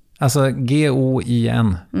snygga. Alltså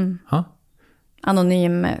G-O-I-N. Ja.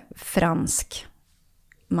 Anonym fransk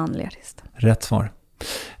manlig artist. Rätt svar.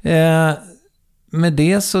 Med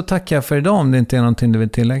det så tackar jag för idag, om det inte är någonting du vill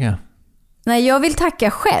tillägga. Nej, jag vill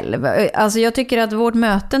tacka själv. Alltså jag tycker att vårt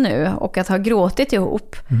möte nu och att ha gråtit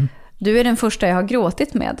ihop, du är den första jag har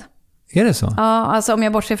gråtit med. Är det så? Ja, alltså om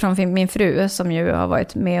jag bortser från min fru som ju har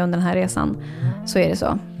varit med under den här resan, så är det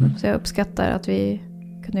så. Så jag uppskattar att vi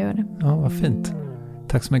kunde göra det. Ja, vad fint.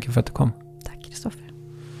 Tack så mycket för att du kom. Tack, Kristoffer.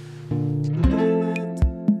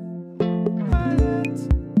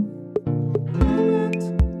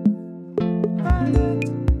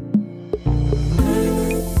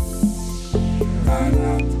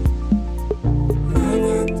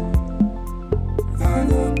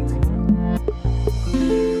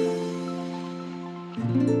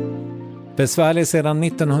 Besvärlig sedan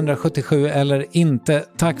 1977 eller inte.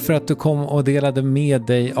 Tack för att du kom och delade med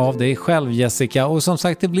dig av dig själv, Jessica. Och som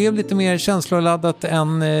sagt, det blev lite mer känsloladdat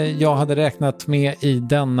än jag hade räknat med i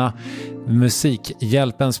denna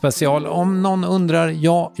Musikhjälpen special. Om någon undrar,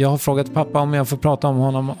 ja, jag har frågat pappa om jag får prata om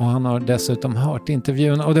honom och han har dessutom hört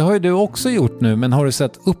intervjun. Och det har ju du också gjort nu, men har du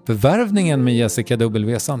sett uppvärvningen med Jessica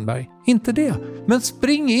W. Sandberg? Inte det. Men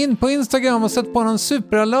spring in på Instagram och sätt på en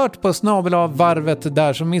superalert på @varvet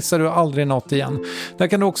där, så missar du aldrig något igen. Där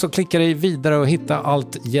kan du också klicka dig vidare och hitta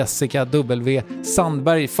allt Jessica W.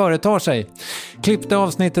 Sandberg företar sig. Klippte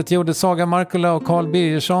avsnittet gjorde Saga Markula och Carl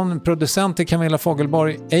Birgersson. Producent är Camilla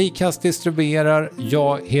Fogelborg. Acast distribuerar.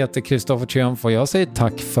 Jag heter Kristoffer Triumf och jag säger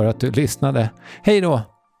tack för att du lyssnade. Hej då!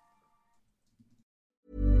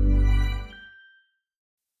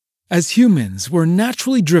 As humans, we're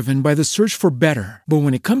naturally driven by the search for better. But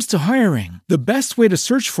when it comes to hiring, the best way to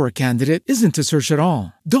search for a candidate isn't to search at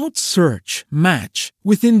all. Don't search, match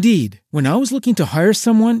with Indeed. When I was looking to hire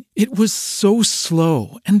someone, it was so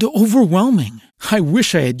slow and overwhelming. I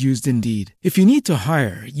wish I had used Indeed. If you need to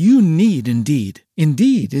hire, you need Indeed.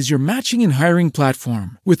 Indeed is your matching and hiring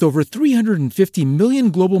platform with over 350 million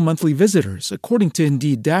global monthly visitors, according to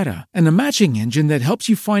Indeed data, and a matching engine that helps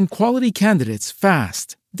you find quality candidates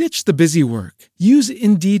fast. Ditch the busy work. Use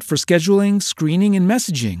Indeed for scheduling, screening, and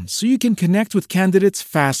messaging so you can connect with candidates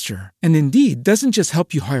faster. And Indeed doesn't just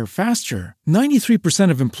help you hire faster. 93%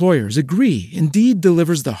 of employers agree Indeed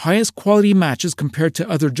delivers the highest quality matches compared to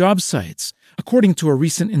other job sites, according to a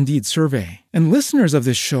recent Indeed survey. And listeners of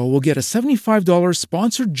this show will get a $75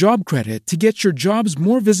 sponsored job credit to get your jobs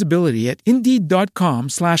more visibility at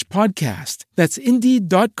Indeed.com/podcast. That's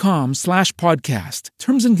Indeed.com/podcast.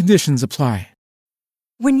 Terms and conditions apply.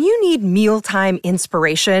 When you need mealtime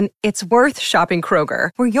inspiration, it's worth shopping Kroger,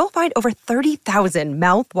 where you'll find over 30,000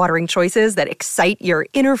 mouth-watering choices that excite your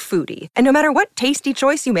inner foodie. And no matter what tasty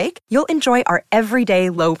choice you make, you'll enjoy our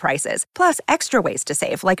everyday low prices, plus extra ways to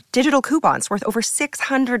save, like digital coupons worth over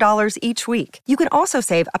 $600 each week. You can also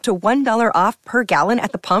save up to $1 off per gallon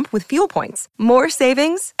at the pump with fuel points. More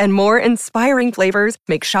savings and more inspiring flavors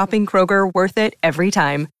make shopping Kroger worth it every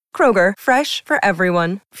time. Kroger, fresh for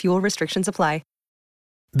everyone. Fuel restrictions apply.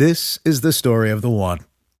 This is the story of the one.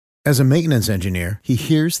 As a maintenance engineer, he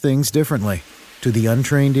hears things differently. To the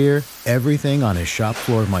untrained ear, everything on his shop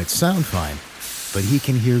floor might sound fine, but he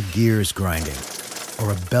can hear gears grinding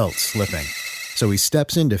or a belt slipping. So he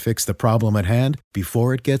steps in to fix the problem at hand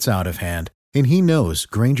before it gets out of hand. And he knows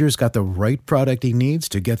Grainger's got the right product he needs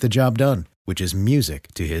to get the job done, which is music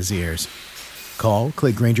to his ears. Call,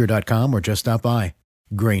 click Grainger.com, or just stop by.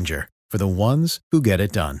 Grainger, for the ones who get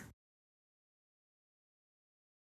it done.